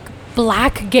for like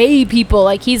black gay people?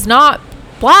 Like he's not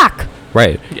black.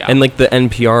 Right. Yeah. And like the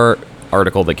NPR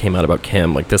article that came out about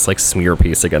Kim, like this like smear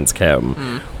piece against Kim,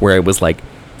 where it was like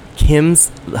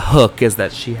Kim's hook is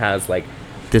that she has like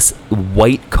this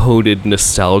white-coated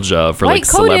nostalgia for like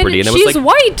celebrity, and it was she's like,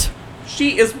 white.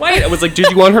 she is white. I was like, did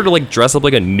you want her to like dress up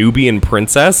like a Nubian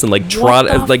princess and like trot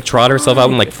herself out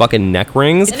in like fucking neck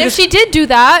rings? And if she did do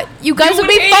that, you guys would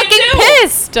be fucking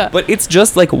pissed. But it's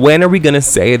just like, when are we gonna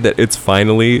say that it's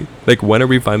finally like, when are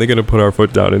we finally gonna put our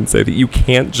foot down and say that you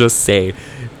can't just say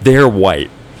they're white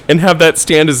and have that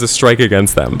stand as a strike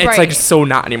against them? It's like so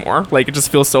not anymore. Like it just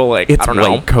feels so like, It's I don't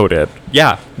know. white coated.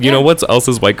 Yeah. You Yeah. know what else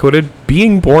is white coated?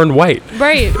 Being born white.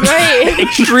 Right.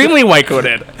 Extremely white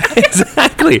coated.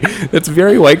 Exactly. It's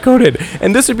very white coated.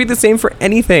 And this would be the same for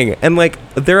anything. And like,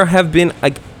 there have been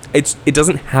like, it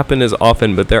doesn't happen as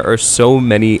often, but there are so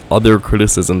many other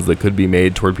criticisms that could be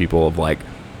made toward people of like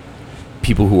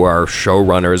people who are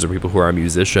showrunners or people who are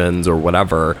musicians or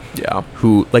whatever. Yeah.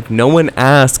 Who like, no one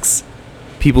asks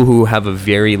people who have a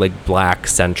very like black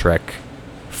centric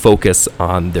focus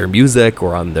on their music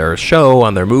or on their show,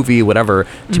 on their movie, whatever,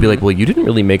 to be like, well, you didn't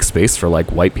really make space for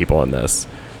like white people in this.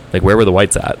 Like, where were the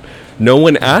whites at? No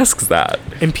one asks that.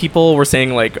 And people were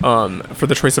saying like, for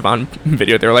the Troye Sivan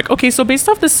video, they were like, okay, so based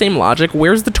off this same logic,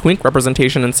 where's the twink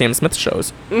representation in Sam Smith's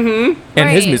shows? Mm-hmm. And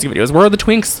his Right. music videos? Where are the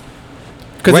twinks?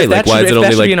 Because Right, if like, that why should, is if it that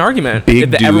only should like be an argument, big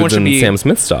if everyone dudes should and be Sam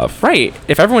Smith stuff? right.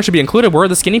 If everyone should be included, where are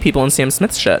the skinny people in Sam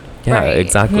Smith's shit? Yeah, Right.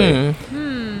 exactly.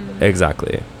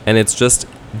 Exactly. And it's just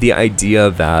the idea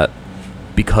that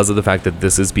because of the fact that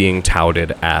this is being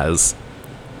touted as,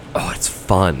 oh, it's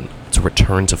fun. It's a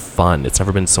return to fun. It's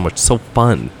never been so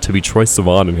fun to be Troye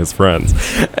Sivan and his friends.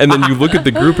 And then you look at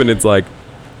the group and it's like,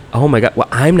 oh my God, well,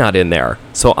 I'm not in there.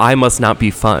 So I must not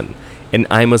be fun. And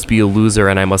I must be a loser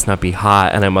and I must not be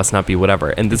hot and I must not be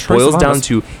whatever. And this Troye boils Sivan down is-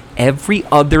 to every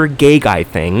other gay guy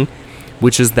thing,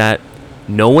 which is that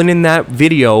no one in that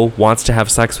video wants to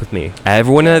have sex with me.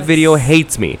 Everyone in that video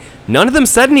hates me. None of them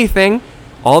said anything.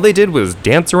 All they did was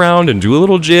dance around and do a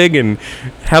little jig and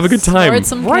have a good time. Snort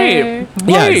some Right. K.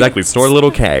 Yeah, Right. exactly. Snort a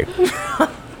little K.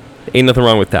 Ain't nothing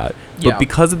wrong with that. But Yeah.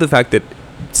 because of the fact that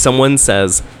someone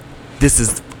says, this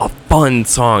is a fun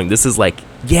song, this is like,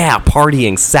 yeah,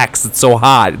 partying, sex, it's so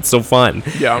hot, it's so fun.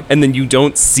 Yeah. And then you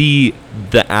don't see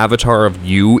the avatar of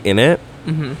you in it.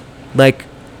 Mm-hmm. Like,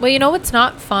 Well, you know what's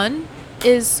not fun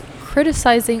is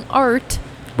criticizing art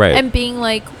right. and being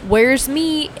like, "Where's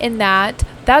me in that?"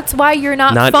 That's why you're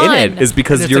not in fun. it is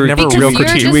because And it's you're like never a because real you're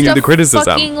critique. just doing a the criticism.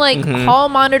 fucking like hall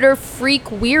monitor freak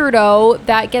weirdo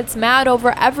that gets mad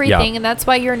over everything, Yeah. and that's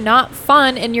why you're not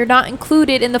fun and you're not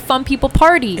included in the fun people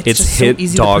party. It's just so hit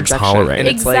easy to dogs projection. hollering. And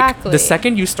it's like Exactly. the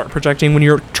second you start projecting when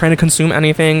you're trying to consume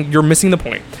anything, you're missing the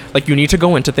point. Like you need to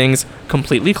go into things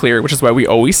completely clear, which is why we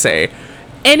always say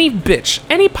any bitch,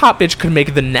 any pop bitch could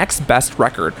make the next best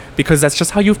record because that's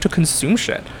just how you have to consume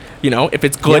shit. You know, if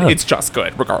it's good, Yeah. it's just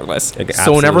good regardless. Like,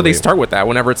 so whenever absolutely. they start with that,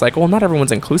 whenever it's like, well, not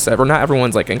everyone's inclusive or not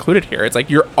everyone's like included here, it's like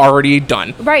you're already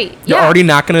done. Right. You're yeah. already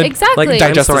not gonna Exactly. like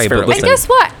digest I'm sorry, this but fairly. listen. And guess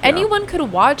what? Yeah. Anyone could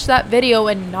watch that video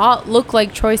and not look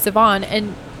like Troye Sivan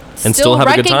and still have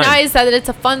a good time. recognize that it's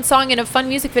a fun song and a fun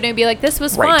music video and be like, this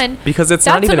was Right. fun. Because it's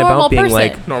That's not even a normal about being person.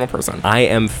 like, Normal person. I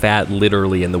am fat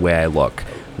literally in the way I look.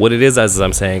 What it is, as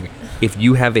I'm saying, if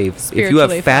you have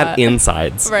Spiritually fat fat.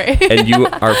 insides Right. and you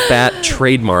are fat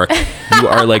trademark, you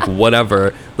are like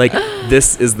whatever. Like,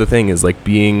 this is the thing, is like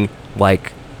being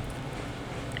like,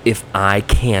 if I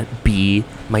can't be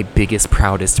my biggest,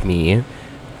 proudest me,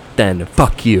 then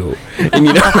fuck you. And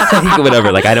you know, like,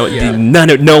 whatever. Like, I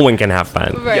don't, no one can have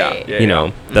fun. Right. Yeah. You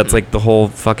know, that's like the whole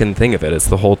fucking thing of it. It's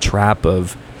the whole trap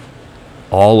of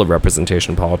all of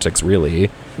representation politics, really.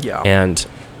 Yeah. And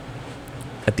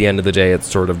at the end of the day, it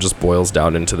sort of just boils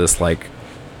down into this, like,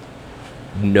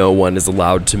 no one is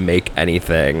allowed to make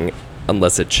anything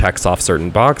unless it checks off certain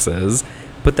boxes.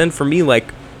 But then for me,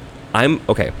 like, I'm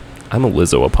a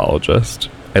Lizzo apologist.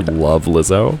 I love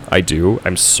Lizzo. I do.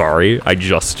 I'm sorry. I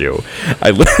just do.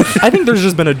 I think there's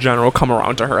just been a general come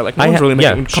around to her. Like no one's really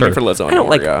coming for Lizzo I don't anymore.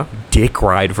 like Yeah. dick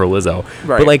ride for Lizzo.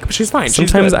 Right. But like, She's fine. She's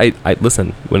Sometimes good. I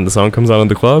listen when the song comes on in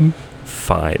the club.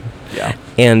 Fine. Yeah.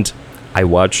 And I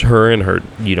watch her and her,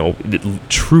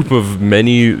 troop of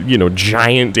many,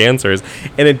 giant dancers,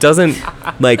 and it doesn't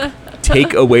like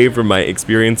take away from my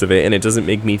experience of it, and it doesn't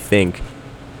make me think,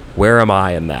 where am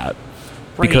I in that?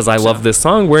 Because I Right. love this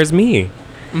song. Where's me?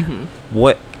 Mm-hmm.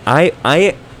 What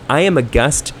I I am a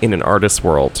guest in an artist's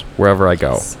world wherever I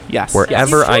go. Yes.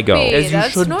 Wherever You should I go. be. As you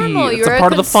That's should be. normal. It's You're a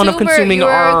part of the fun of consuming you're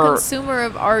art. a consumer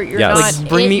of art. You're Yes. not. Like,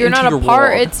 bring me you're into not a your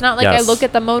part. world. It's not like Yes. I look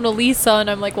at the Mona Lisa and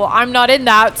I'm like, well, I'm not in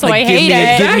that, so I Like, hate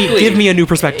it. give me a new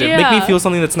perspective. Make me Yeah. feel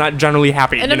something that's not generally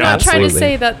happy. And you I'm know? not trying to Absolutely.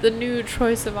 say that the new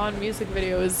Troye Sivan music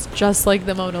video is just like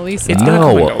the Mona Lisa. It's gonna come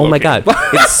and No. go, Oh my okay. god.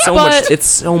 It's so But- much. It's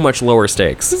so much lower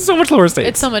stakes. It's so much lower stakes.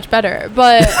 It's so much better,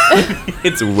 but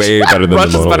It's way better than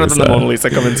Rush the is Mona better Lisa. than the Mona Lisa.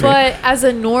 Convince me. but as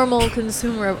a normal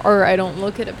consumer of art, I don't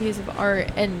look at a piece of art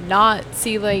and not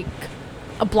see like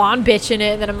a blonde bitch in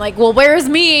it. And then I'm like, well, where's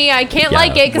me? I can't Yeah,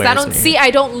 like it because I where's don't me? see. I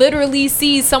don't literally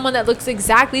see someone that looks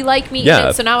exactly like me in Yeah.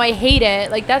 it. So now I hate it.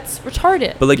 Like that's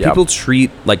retarded. But like Yep. people treat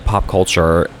like pop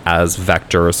culture as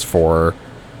vectors for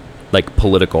like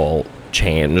political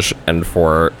change and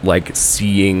for like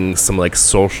seeing some like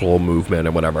social movement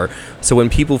and whatever. So when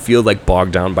people feel like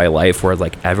bogged down by life where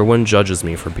like everyone judges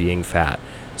me for being fat.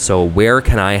 So where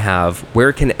can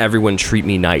everyone treat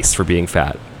me nice for being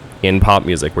fat? In pop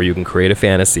music, where you can create a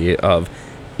fantasy of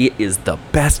it is the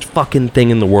best fucking thing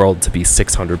in the world to be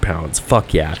 600 pounds.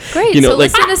 Fuck yeah. Great. You know, So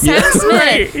like, listen to Sam Smith.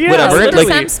 Right, yeah. whatever. Listen to Like,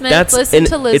 Sam Smith. that's Listen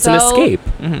to Lizzo. it's an escape.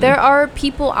 There are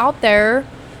people out there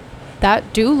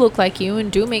that do look like you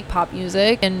and do make pop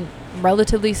music and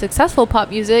relatively successful pop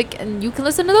music, and you can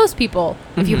listen to those people.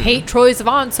 If you hate Troye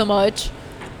Sivan so much,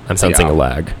 I'm sensing Yeah. a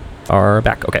lag. Are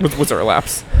back. Okay. Was there a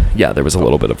lapse? Yeah, there was a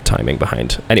little bit of timing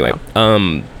behind. Anyway,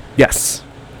 yes,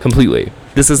 completely.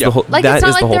 This is Yep. the whole. like That it's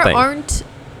is not the like whole there thing. aren't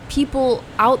people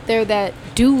out there that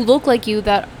do look like you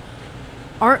that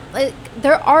aren't like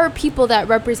there are people that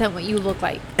represent what you look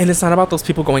like. And it's not about those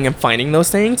people going and finding those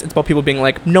things. It's about people being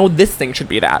like, no, this thing should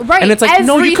be that. Right, And it's like,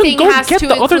 no, you can everything go has get to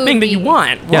the other include thing that you me.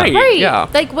 want. Yeah. Right. Right. Yeah.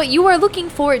 Like what you are looking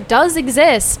for does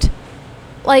exist.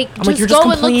 Like I'm like, just you're go just and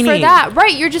look for complaining. that.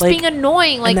 Right. You're just Like, being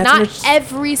annoying. Like and that's not when it's-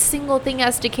 every single thing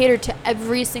has to cater to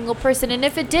every single person. And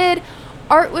if it did,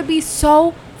 art would be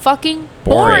so fucking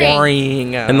boring.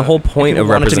 Boring. And the whole point of People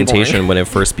want it to be boring. representation, when it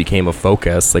first became a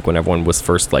focus, like when everyone was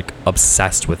first like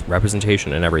obsessed with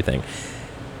representation and everything,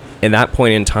 in that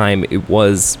point in time, it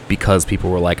was because people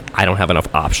were like, I don't have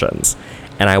enough options.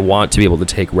 And I want to be able to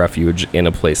take refuge in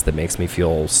a place that makes me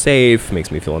feel safe, makes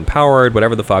me feel empowered,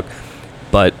 whatever the fuck.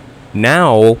 But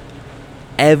now,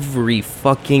 every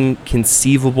fucking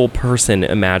conceivable person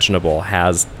imaginable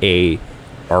has a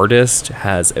artist,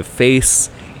 has a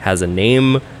face, has a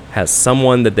name, has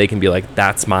someone that they can be like,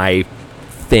 that's my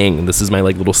thing. This is my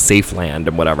like little safe land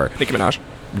and whatever. Nicki Minaj.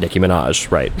 Nicki Minaj,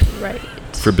 right? Right.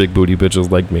 For big booty bitches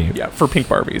like me. Yeah, for pink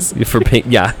Barbies. For pink,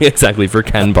 yeah, exactly. For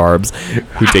Ken Barbs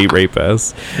who date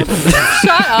rapists.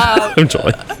 Shut up. I'm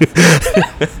joking.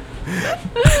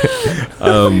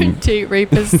 Date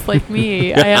rapists like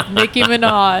me. I have Nicki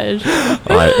Minaj.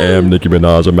 I am Nicki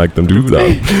Minaj. I make them do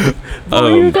that.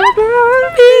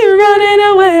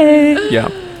 Yeah.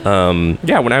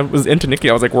 Yeah, when I was into Nicki,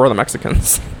 I was like, where are the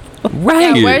Mexicans?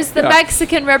 Right. Yeah, where's the Yeah.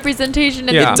 Mexican representation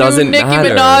in Yeah. the It doesn't new Nicki matter.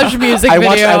 Minaj music I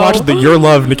video? watched the Your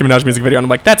Love Nicki Minaj music video, and I'm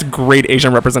like, that's great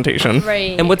Asian representation.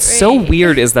 Right. And what's so right.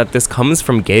 weird is that this comes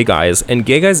from gay guys, and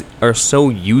gay guys are so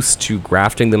used to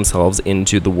grafting themselves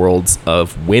into the worlds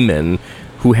of women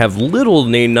who have little,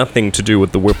 nay, nothing to do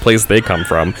with the place they come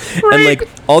from. And like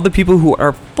all the people who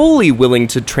are fully willing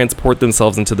to transport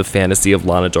themselves into the fantasy of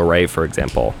Lana Del Rey, for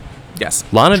example. Yes.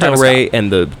 Lana Del Travis Rey Scott.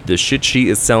 and the shit she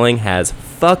is selling has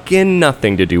fucking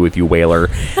nothing to do with you, Whaler.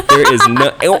 There is no,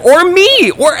 or me,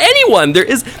 or anyone. There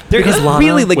is Lana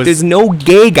really like was- there's no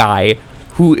gay guy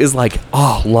who is like,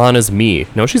 oh, Lana's me.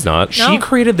 No, she's not. She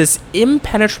created this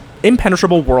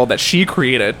impenetrable world that she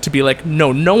created to be like, no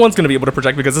one's going to be able to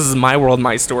project because this is my world,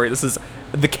 my story. This is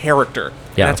the character.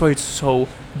 Yeah. And that's why it's so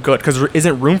good, because there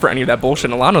isn't room for any of that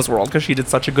bullshit in Alana's world, because she did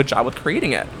such a good job with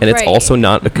creating it. And it's Right. also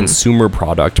not a consumer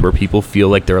product where people feel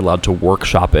like they're allowed to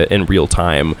workshop it in real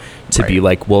time to be Right.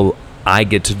 like, well, I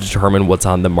get to determine what's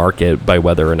on the market by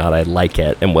whether or not I like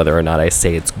it and whether or not I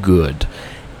say it's good.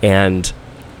 And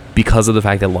because of the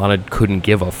fact that Lana couldn't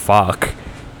give a fuck,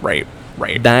 Right.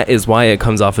 that is why it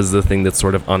comes off as the thing that's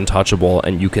sort of untouchable,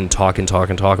 and you can talk and talk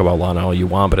and talk about Lana all you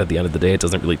want, but at the end of the day, it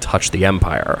doesn't really touch the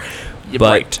empire. But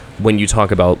Right. when you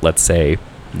talk about, let's say,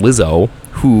 Lizzo,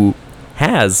 who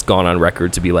has gone on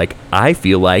record to be like, I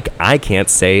feel like I can't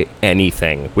say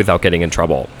anything without getting in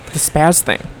trouble. The spaz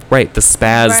thing. Right, the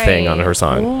spaz thing on Right. her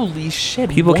song. Holy shit.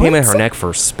 People came at her what? neck for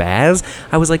spaz.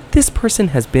 I was like, this person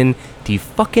has been the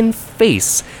fucking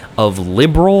face of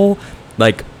liberal,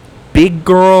 like, big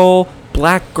girl,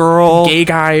 black girl, Gay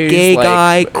guys, gay like,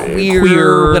 guy,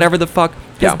 queer, whatever the fuck,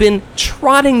 has Yeah. been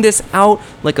trotting this out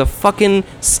like a fucking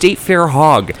state fair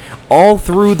hog all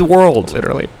through the world.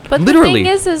 Literally. But Literally.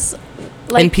 the thing is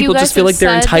like and people you just guys feel have like they're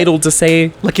said- entitled to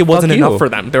say Like it wasn't "Fuck you." enough for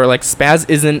them. They were like, spaz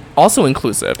isn't also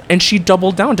inclusive. And she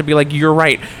doubled down to be like, you're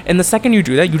right. And the second you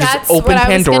do that, you That's just open what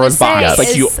I was gonna Pandora's say, box.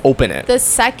 Like you is open it. The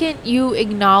second you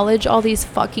acknowledge all these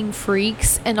fucking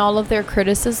freaks and all of their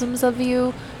criticisms of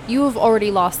you, you have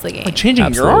already lost the game. Like changing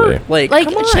Absolutely. your art. Like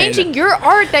come on. changing your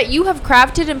art that you have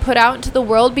crafted and put out into the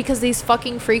world because these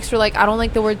fucking freaks were like, I don't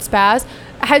like the word spaz.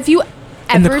 Have you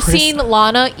And the ever Chris- seen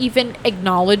Lana even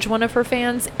acknowledge one of her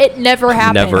fans? It never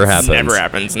happens. Never happens. Never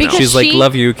happens. No. Because She's like, she-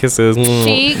 love you, kisses.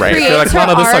 She Right. creates They're like, her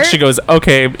Lana, this art, sucks. She goes,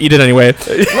 okay, eat it anyway.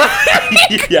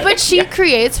 but she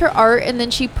creates her art and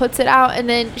then she puts it out and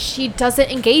then she doesn't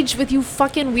engage with you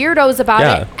fucking weirdos about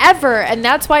Yeah. it ever. And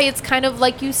that's why it's kind of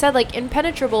like you said, like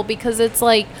impenetrable, because it's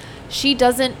like she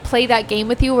doesn't play that game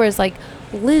with you, whereas like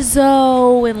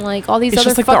Lizzo and like all these It's other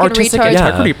just like the fucking artistic retards. Yeah.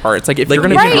 integrity part. It's like if Like you're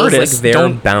gonna Right. be an it's artist, like they're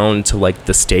don't bound to like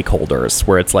the stakeholders,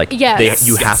 where it's like Yes.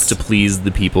 you have Yes. to please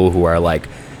the people who are like,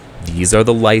 these are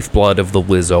the lifeblood of the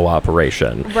Lizzo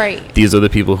operation. Right. These are the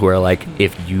people who are like,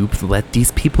 if you let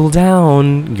these people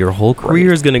down, your whole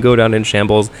career is going to go down in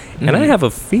shambles. And I have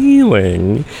a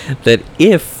feeling that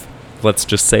if, let's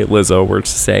just say Lizzo were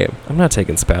to say, I'm not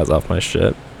taking spaz off my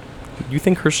shit, you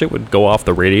think her shit would go off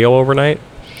the radio overnight?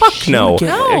 Fuck no.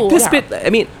 No. This Yeah. bit, I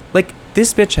mean, like,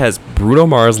 this bitch has Bruno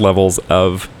Mars levels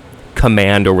of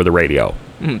command over the radio.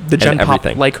 the gen pop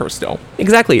everything. like her still.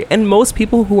 Exactly. And most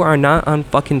people who are not on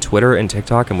fucking Twitter and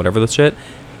TikTok and whatever the shit,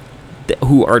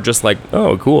 who are just like,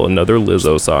 oh, cool, another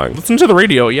Lizzo song. Listen to the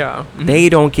radio, yeah. They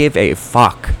don't give a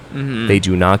fuck. They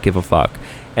do not give a fuck.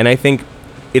 And I think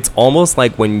it's almost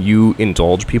like when you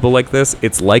indulge people like this,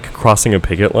 it's like crossing a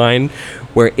picket line,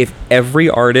 where if every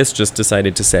artist just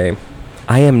decided to say,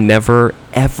 I am never,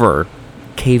 ever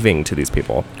caving to these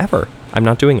people. Ever. I'm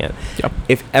not doing it. Yep.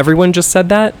 If everyone just said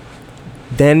that,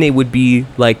 then it would be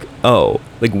like, oh,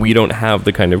 like we don't have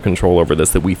the kind of control over this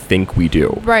that we think we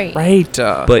do. Right. Right.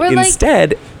 But We're like-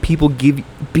 instead, people give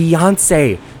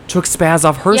Beyonce took spaz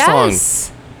off her song.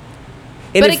 Yes.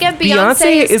 And But if again,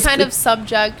 Beyonce is kind of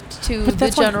subject to But the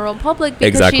that's why- general public because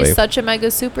Exactly. she's such a mega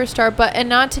superstar. But and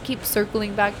not to keep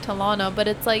circling back to Lana, but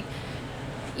it's like,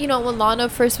 you know, when Lana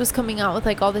first was coming out with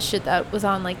like all the shit that was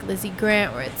on like Lizzie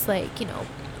Grant, where it's like, you know,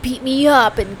 beat me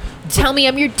up and tell me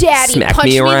I'm your daddy, Smack and punch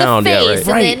me me around, in the yeah, face,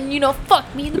 right. and then, you know,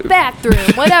 fuck me in the bathroom,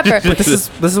 whatever. But this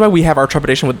is why we have our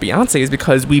trepidation with Beyonce, is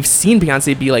because we've seen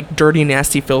Beyonce be like dirty,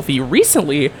 nasty, filthy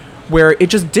recently, where it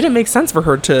just didn't make sense for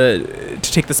her to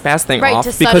take the spaz thing Right, off,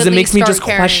 to because it suddenly makes me start just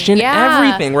caring. question Yeah.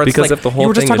 everything. Where it's because like, if the you whole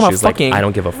were just thing talking is about she's fucking, like, I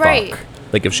don't give a Right. fuck.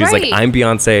 Like if she's Right. like, I'm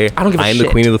Beyonce, I don't give a I'm the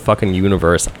shit. queen of the fucking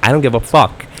universe, I don't give a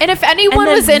fuck. And if anyone And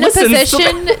then was in a listens to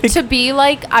position the- to be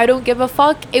like, I don't give a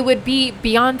fuck, it would be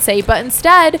Beyonce. But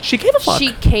instead, She gave a fuck.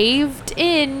 She caved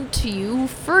in to you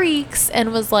freaks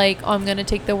and was like, oh, I'm going to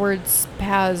take the word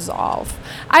spaz off.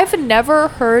 I've never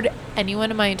heard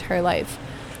anyone in my entire life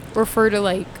refer to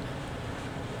like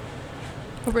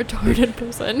a retarded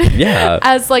person Yeah.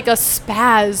 as like a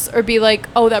spaz or be like,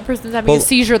 oh, that person's having Well, a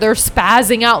seizure, they're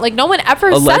spazzing out. Like no one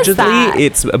ever says Allegedly, that.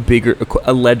 it's a bigger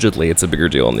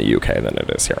deal in the UK than it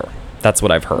is here. That's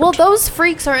what I've heard. Well, those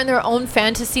freaks are in their own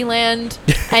fantasy land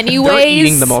anyways. they're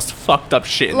eating the most fucked up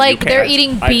shit in like the UK. they're eating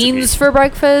I have to beans pee. for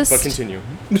breakfast. continue.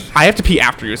 I have to pee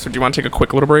after you, so do you want to take a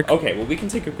quick little break? Okay, well, we can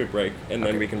take a quick break and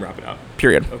then we can wrap it up.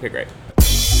 Period. Okay, great.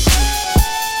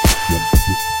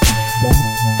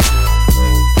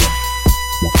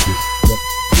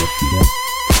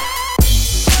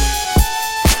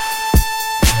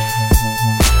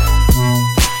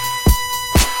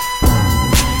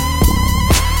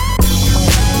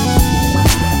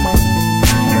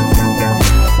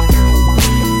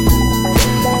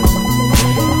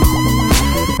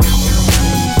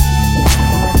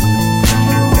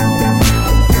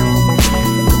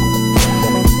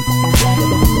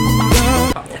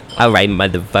 All right,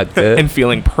 motherfucker. And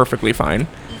feeling perfectly fine.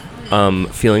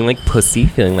 Feeling like pussy,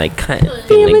 feeling like cunt,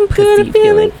 feeling pussy,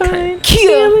 feeling cunt.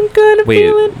 Feeling good.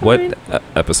 Wait, what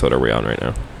episode are we on right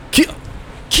now?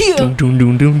 Doom, doom,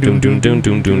 doom, doom, doom, doom, doom,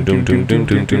 doom, doom, doom, doom, doom,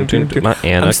 doom, doom, doom, doom. My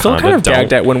I'm still anaconda kind of don't.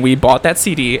 gagged at when we bought that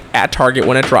CD at Target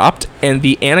when it dropped, and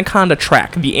the Anaconda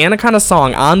track, the Anaconda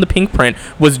song on the pink print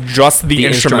was just the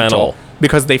instrumental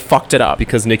because they fucked it up.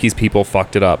 Because Nikki's people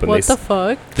fucked it up. And What they the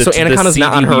fuck? So Anaconda's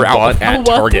not on CD her we album. bought at What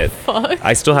the Target. fuck?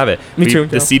 I still have it. Me too,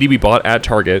 The yeah. CD we bought at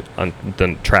Target on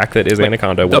the track that is Like,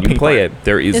 Anaconda. the When you pink play part. it,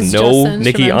 there is It's no just the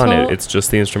Nikki on it. instrumental? It's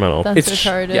just the instrumental. That's It's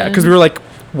retarded. yeah, because we were like,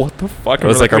 what the fuck? I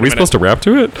was like, are we supposed to rap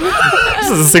to it? This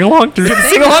is a sing along. This is a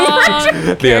sing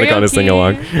along. The Anaconda sing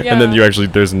along, and then you actually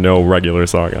there's no regular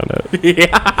song on it.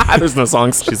 Yeah, there's no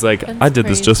songs. She's like, That's I did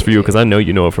this just for you crazy. because I know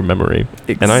you know it from memory,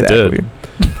 and I did.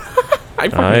 I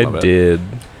fucking I love it. did.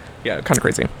 Yeah, kind of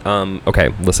crazy. Okay,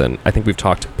 listen. I think we've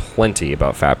talked plenty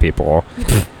about fat people.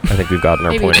 I think we've gotten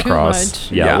our Maybe point too across.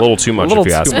 much. Yeah, a little too much if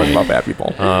you ask too much me. about bad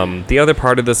people. The other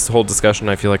part of this whole discussion,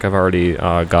 I feel like I've already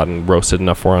gotten roasted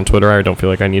enough for on Twitter. I don't feel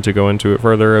like I need to go into it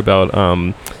further about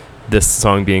this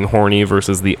song being horny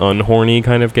versus the unhorny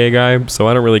kind of gay guy. So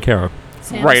I don't really care.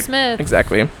 Sam Right. Smith.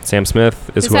 Exactly. Sam Smith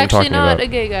is He's who I'm actually talking not about. a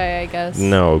gay guy, I guess.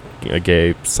 No, a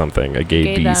gay something, a gay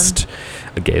Gay them. beast,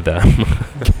 a gay them,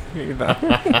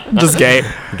 Just gay.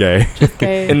 gay.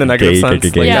 Gay. In the negative Gay, sense. gay,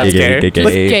 Like, gay, that's gay, gay. gay,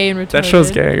 Just gay. gay and retarded. That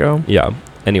show's gay, go. Yeah.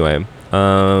 Anyway,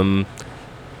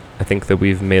 I think that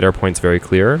we've made our points very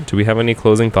clear. Do we have any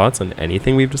closing thoughts on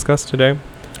anything we've discussed today?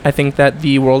 I think that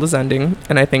the world is ending,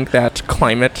 and I think that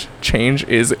climate change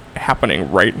is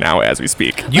happening right now as we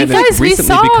speak. You've Guys, we recently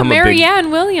saw become a big- Marianne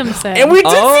Williamson. And we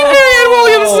did see Marianne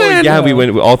Williamson! Yeah, we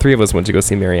went. All three of us went to go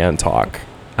see Marianne talk.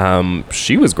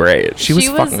 She was great. She was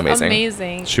fucking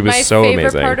amazing. She was My so favorite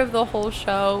amazing. part of the whole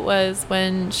show was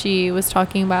when she was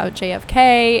talking about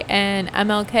JFK and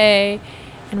MLK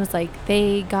and was like,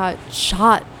 they got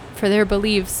shot for their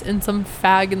beliefs, and some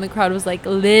fag in the crowd was like,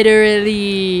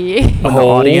 literally. When the Oh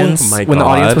audience, my when the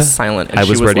audience God. was silent, and I she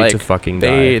was was ready like, to fucking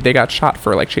they die. they got shot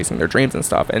for like chasing their dreams and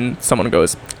stuff, and someone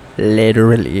goes,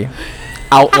 literally,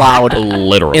 out loud,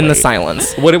 Literally. in the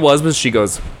silence. What it was she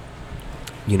goes,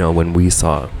 you know, when we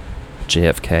saw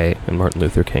JFK and Martin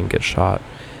Luther King get shot,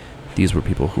 these were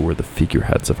people who were the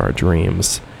figureheads of our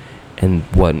dreams. And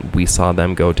when we saw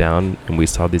them go down and we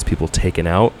saw these people taken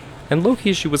out, and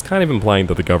low-key she was kind of implying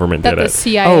that the government That did the it.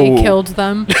 CIA Oh. killed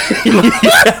them.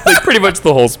 Like pretty much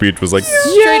the whole speech was like,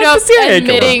 Straight up the CIA killed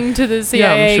them. admitting to the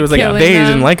CIA Yeah, she was like, killing they them.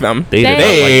 didn't like them. They didn't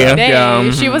They, like that. they.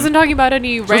 Yeah, She wasn't talking about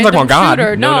any was random talking about God.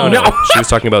 shooter. No. No. She was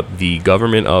talking about the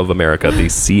government of America, the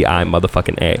CI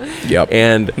motherfucking A. Yep.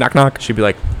 And Knock knock. she'd be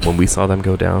like, when we saw them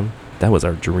go down, that was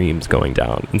our dreams going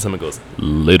down. And someone goes,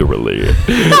 literally.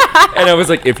 And I was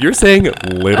like, if you're saying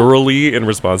literally in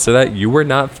response to that, you were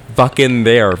not fucking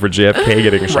there for JFK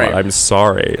getting shot. Right. I'm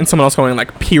sorry. And someone else going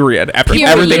like, period, after Period.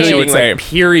 everything she would say.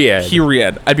 Period.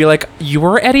 Period. I'd be like, you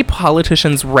were at a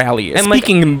politician's rally. And like,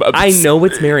 Speaking of, I know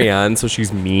it's Marianne, so she's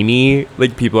memey.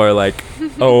 Like, people are like,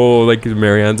 oh, like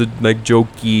Marianne's like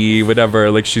jokey,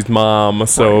 whatever. Like, she's mom,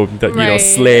 so that you know, Right.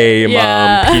 slay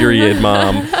Yeah. mom, period,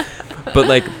 mom. But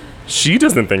like, she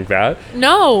doesn't think that.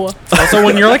 No. Also,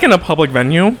 when you're like in a public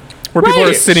venue where people are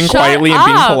Right. sitting Shut quietly and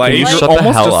being up. polite, Can you you're shut the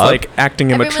almost hell just up? like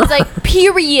acting immature. Everyone's like,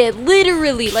 period,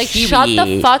 literally. Like, shut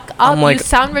the fuck up. I'm like- you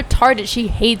sound retarded. She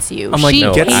hates you. I'm like, she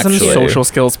no, get hates some actually. you. social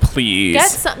skills, please. Get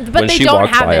some, but When they she don't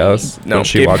walked have by any. us, No, when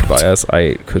she Gabe- walked by us,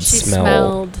 I could She smell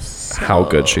smelled how so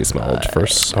good she smelled for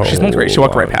so She smells great. She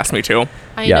walked right long. past me too.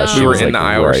 I Yeah, know. she We were was, in like, the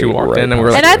aisle where she right- walked right in, and we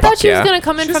were past like, And I thought fuck she was yeah. going to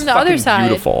come in She's from the other fucking side.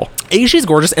 beautiful. A, she's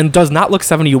gorgeous and does not look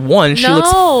 71. She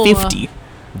No. looks 50.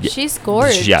 She's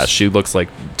gorgeous. Yeah, she looks like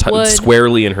Wood.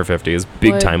 squarely in her 50s.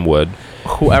 Big Wood. time wood.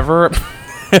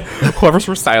 Whoever's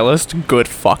her stylist, good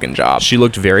fucking job. She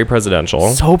looked very presidential.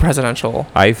 So presidential.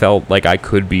 I felt like I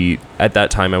could be, at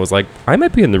that time, I was like, I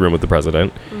might be in the room with the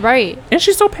president. Right. And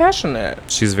she's so passionate.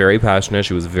 She's very passionate.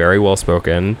 She was very well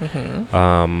spoken.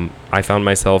 I found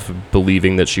myself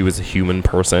believing that she was a human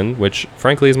person, which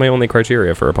frankly is my only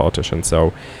criteria for a politician.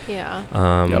 So, Yeah.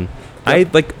 Yep.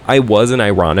 I was an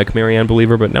ironic Marianne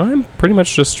believer, but now I'm pretty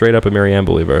much just straight up a Marianne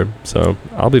believer. So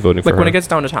I'll be voting for Like her. when it gets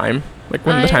down to time. Like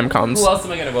when the time comes. Who else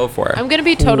am I gonna vote for? I'm going to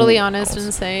be totally Who honest else?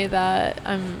 and say that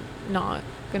I'm not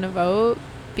going to vote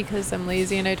because I'm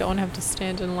lazy and I don't have to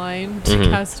stand in line to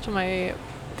cast my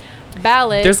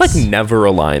ballot. There's like never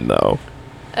a line though.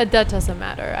 That doesn't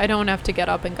matter. I don't have to get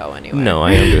up and go anywhere. No,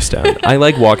 I understand. I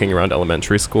like walking around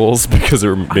elementary schools because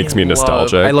it makes me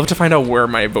nostalgic. I love to find out where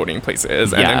my voting place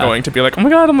is and then Yeah. going to be like, oh my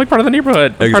god, I'm like part of the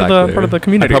neighborhood. I'm Exactly. part of the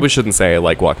community. I probably shouldn't say I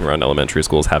like walking around elementary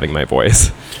schools having my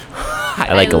voice.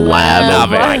 I like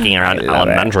love walking around love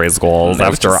it. elementary schools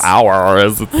That's after just-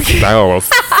 hours. It's so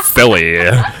silly.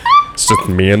 It's just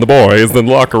me and the boys in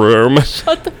the locker room.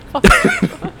 Shut the fuck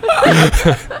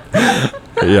up.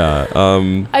 Yeah.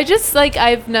 I just, like,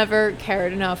 I've never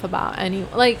cared enough about any,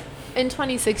 like, in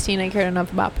 2016, I cared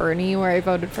enough about Bernie, where I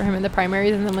voted for him in the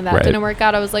primaries, and then when that Right. didn't work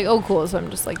out, I was like, oh, cool, so I'm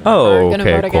just, like, Oh, never gonna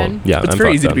okay, vote cool. again. Yeah, it's I'm very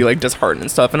fucked easy to then. be like disheartened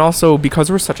and stuff, and also because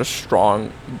we're such a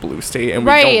strong blue state and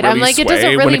we Right, don't I'm really like, it sway doesn't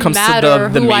when really it comes matter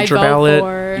to the who I major vote ballot.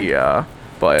 for. Yeah,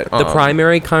 but The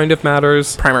primary kind of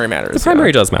matters. primary matters. The primary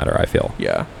yeah. does matter, I feel.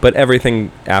 Yeah. But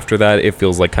everything after that, it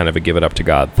feels like kind of a give it up to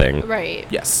God thing. Right.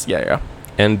 Yes. Yeah.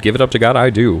 And give it up to God, I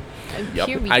do. Yep.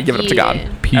 Period. I give it up to God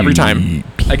every time.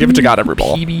 I give it to God every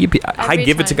ball. I Every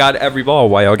give it to time. God every ball.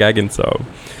 Why y'all gagging so?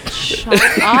 Shut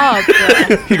up.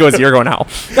 He goes, "You're going hell,"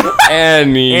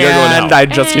 And you're going and out. I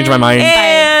just changed my mind.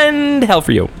 And hell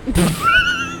for you.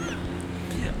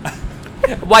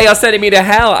 Why y'all sending me to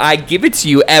hell? I give it to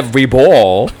you every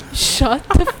ball. Shut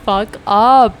the fuck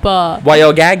up. Why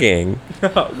y'all gagging?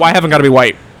 Why haven't got to be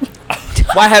white?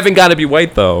 Why haven't got to be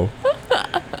white though?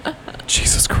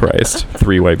 Jesus Christ!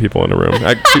 3 white people in a room.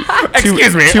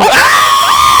 Excuse me. Two,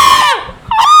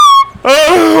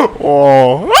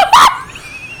 Oh.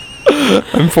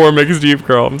 I'm 4 mixed deep,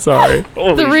 girl. I'm sorry.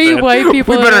 3 white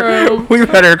people in a room. We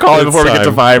better call it before we get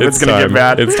to 5. It's gonna time. get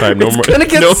bad. It's time. No more. It's gonna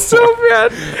get no so more.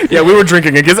 bad. Yeah, we were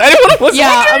drinking against anyone else.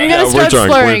 Yeah, I'm gonna we're start drunk,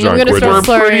 we're slurring. I'm drunk, gonna we're start drunk.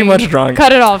 slurring. We're pretty much drunk.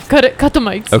 Cut it off. Cut the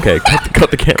mics. Okay,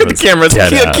 cut the cameras. Cut the cameras. Dead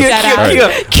Kia, ass. kia, Dead kia,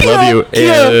 ass. kia, kia, Love you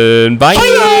kia. and bye. Bye.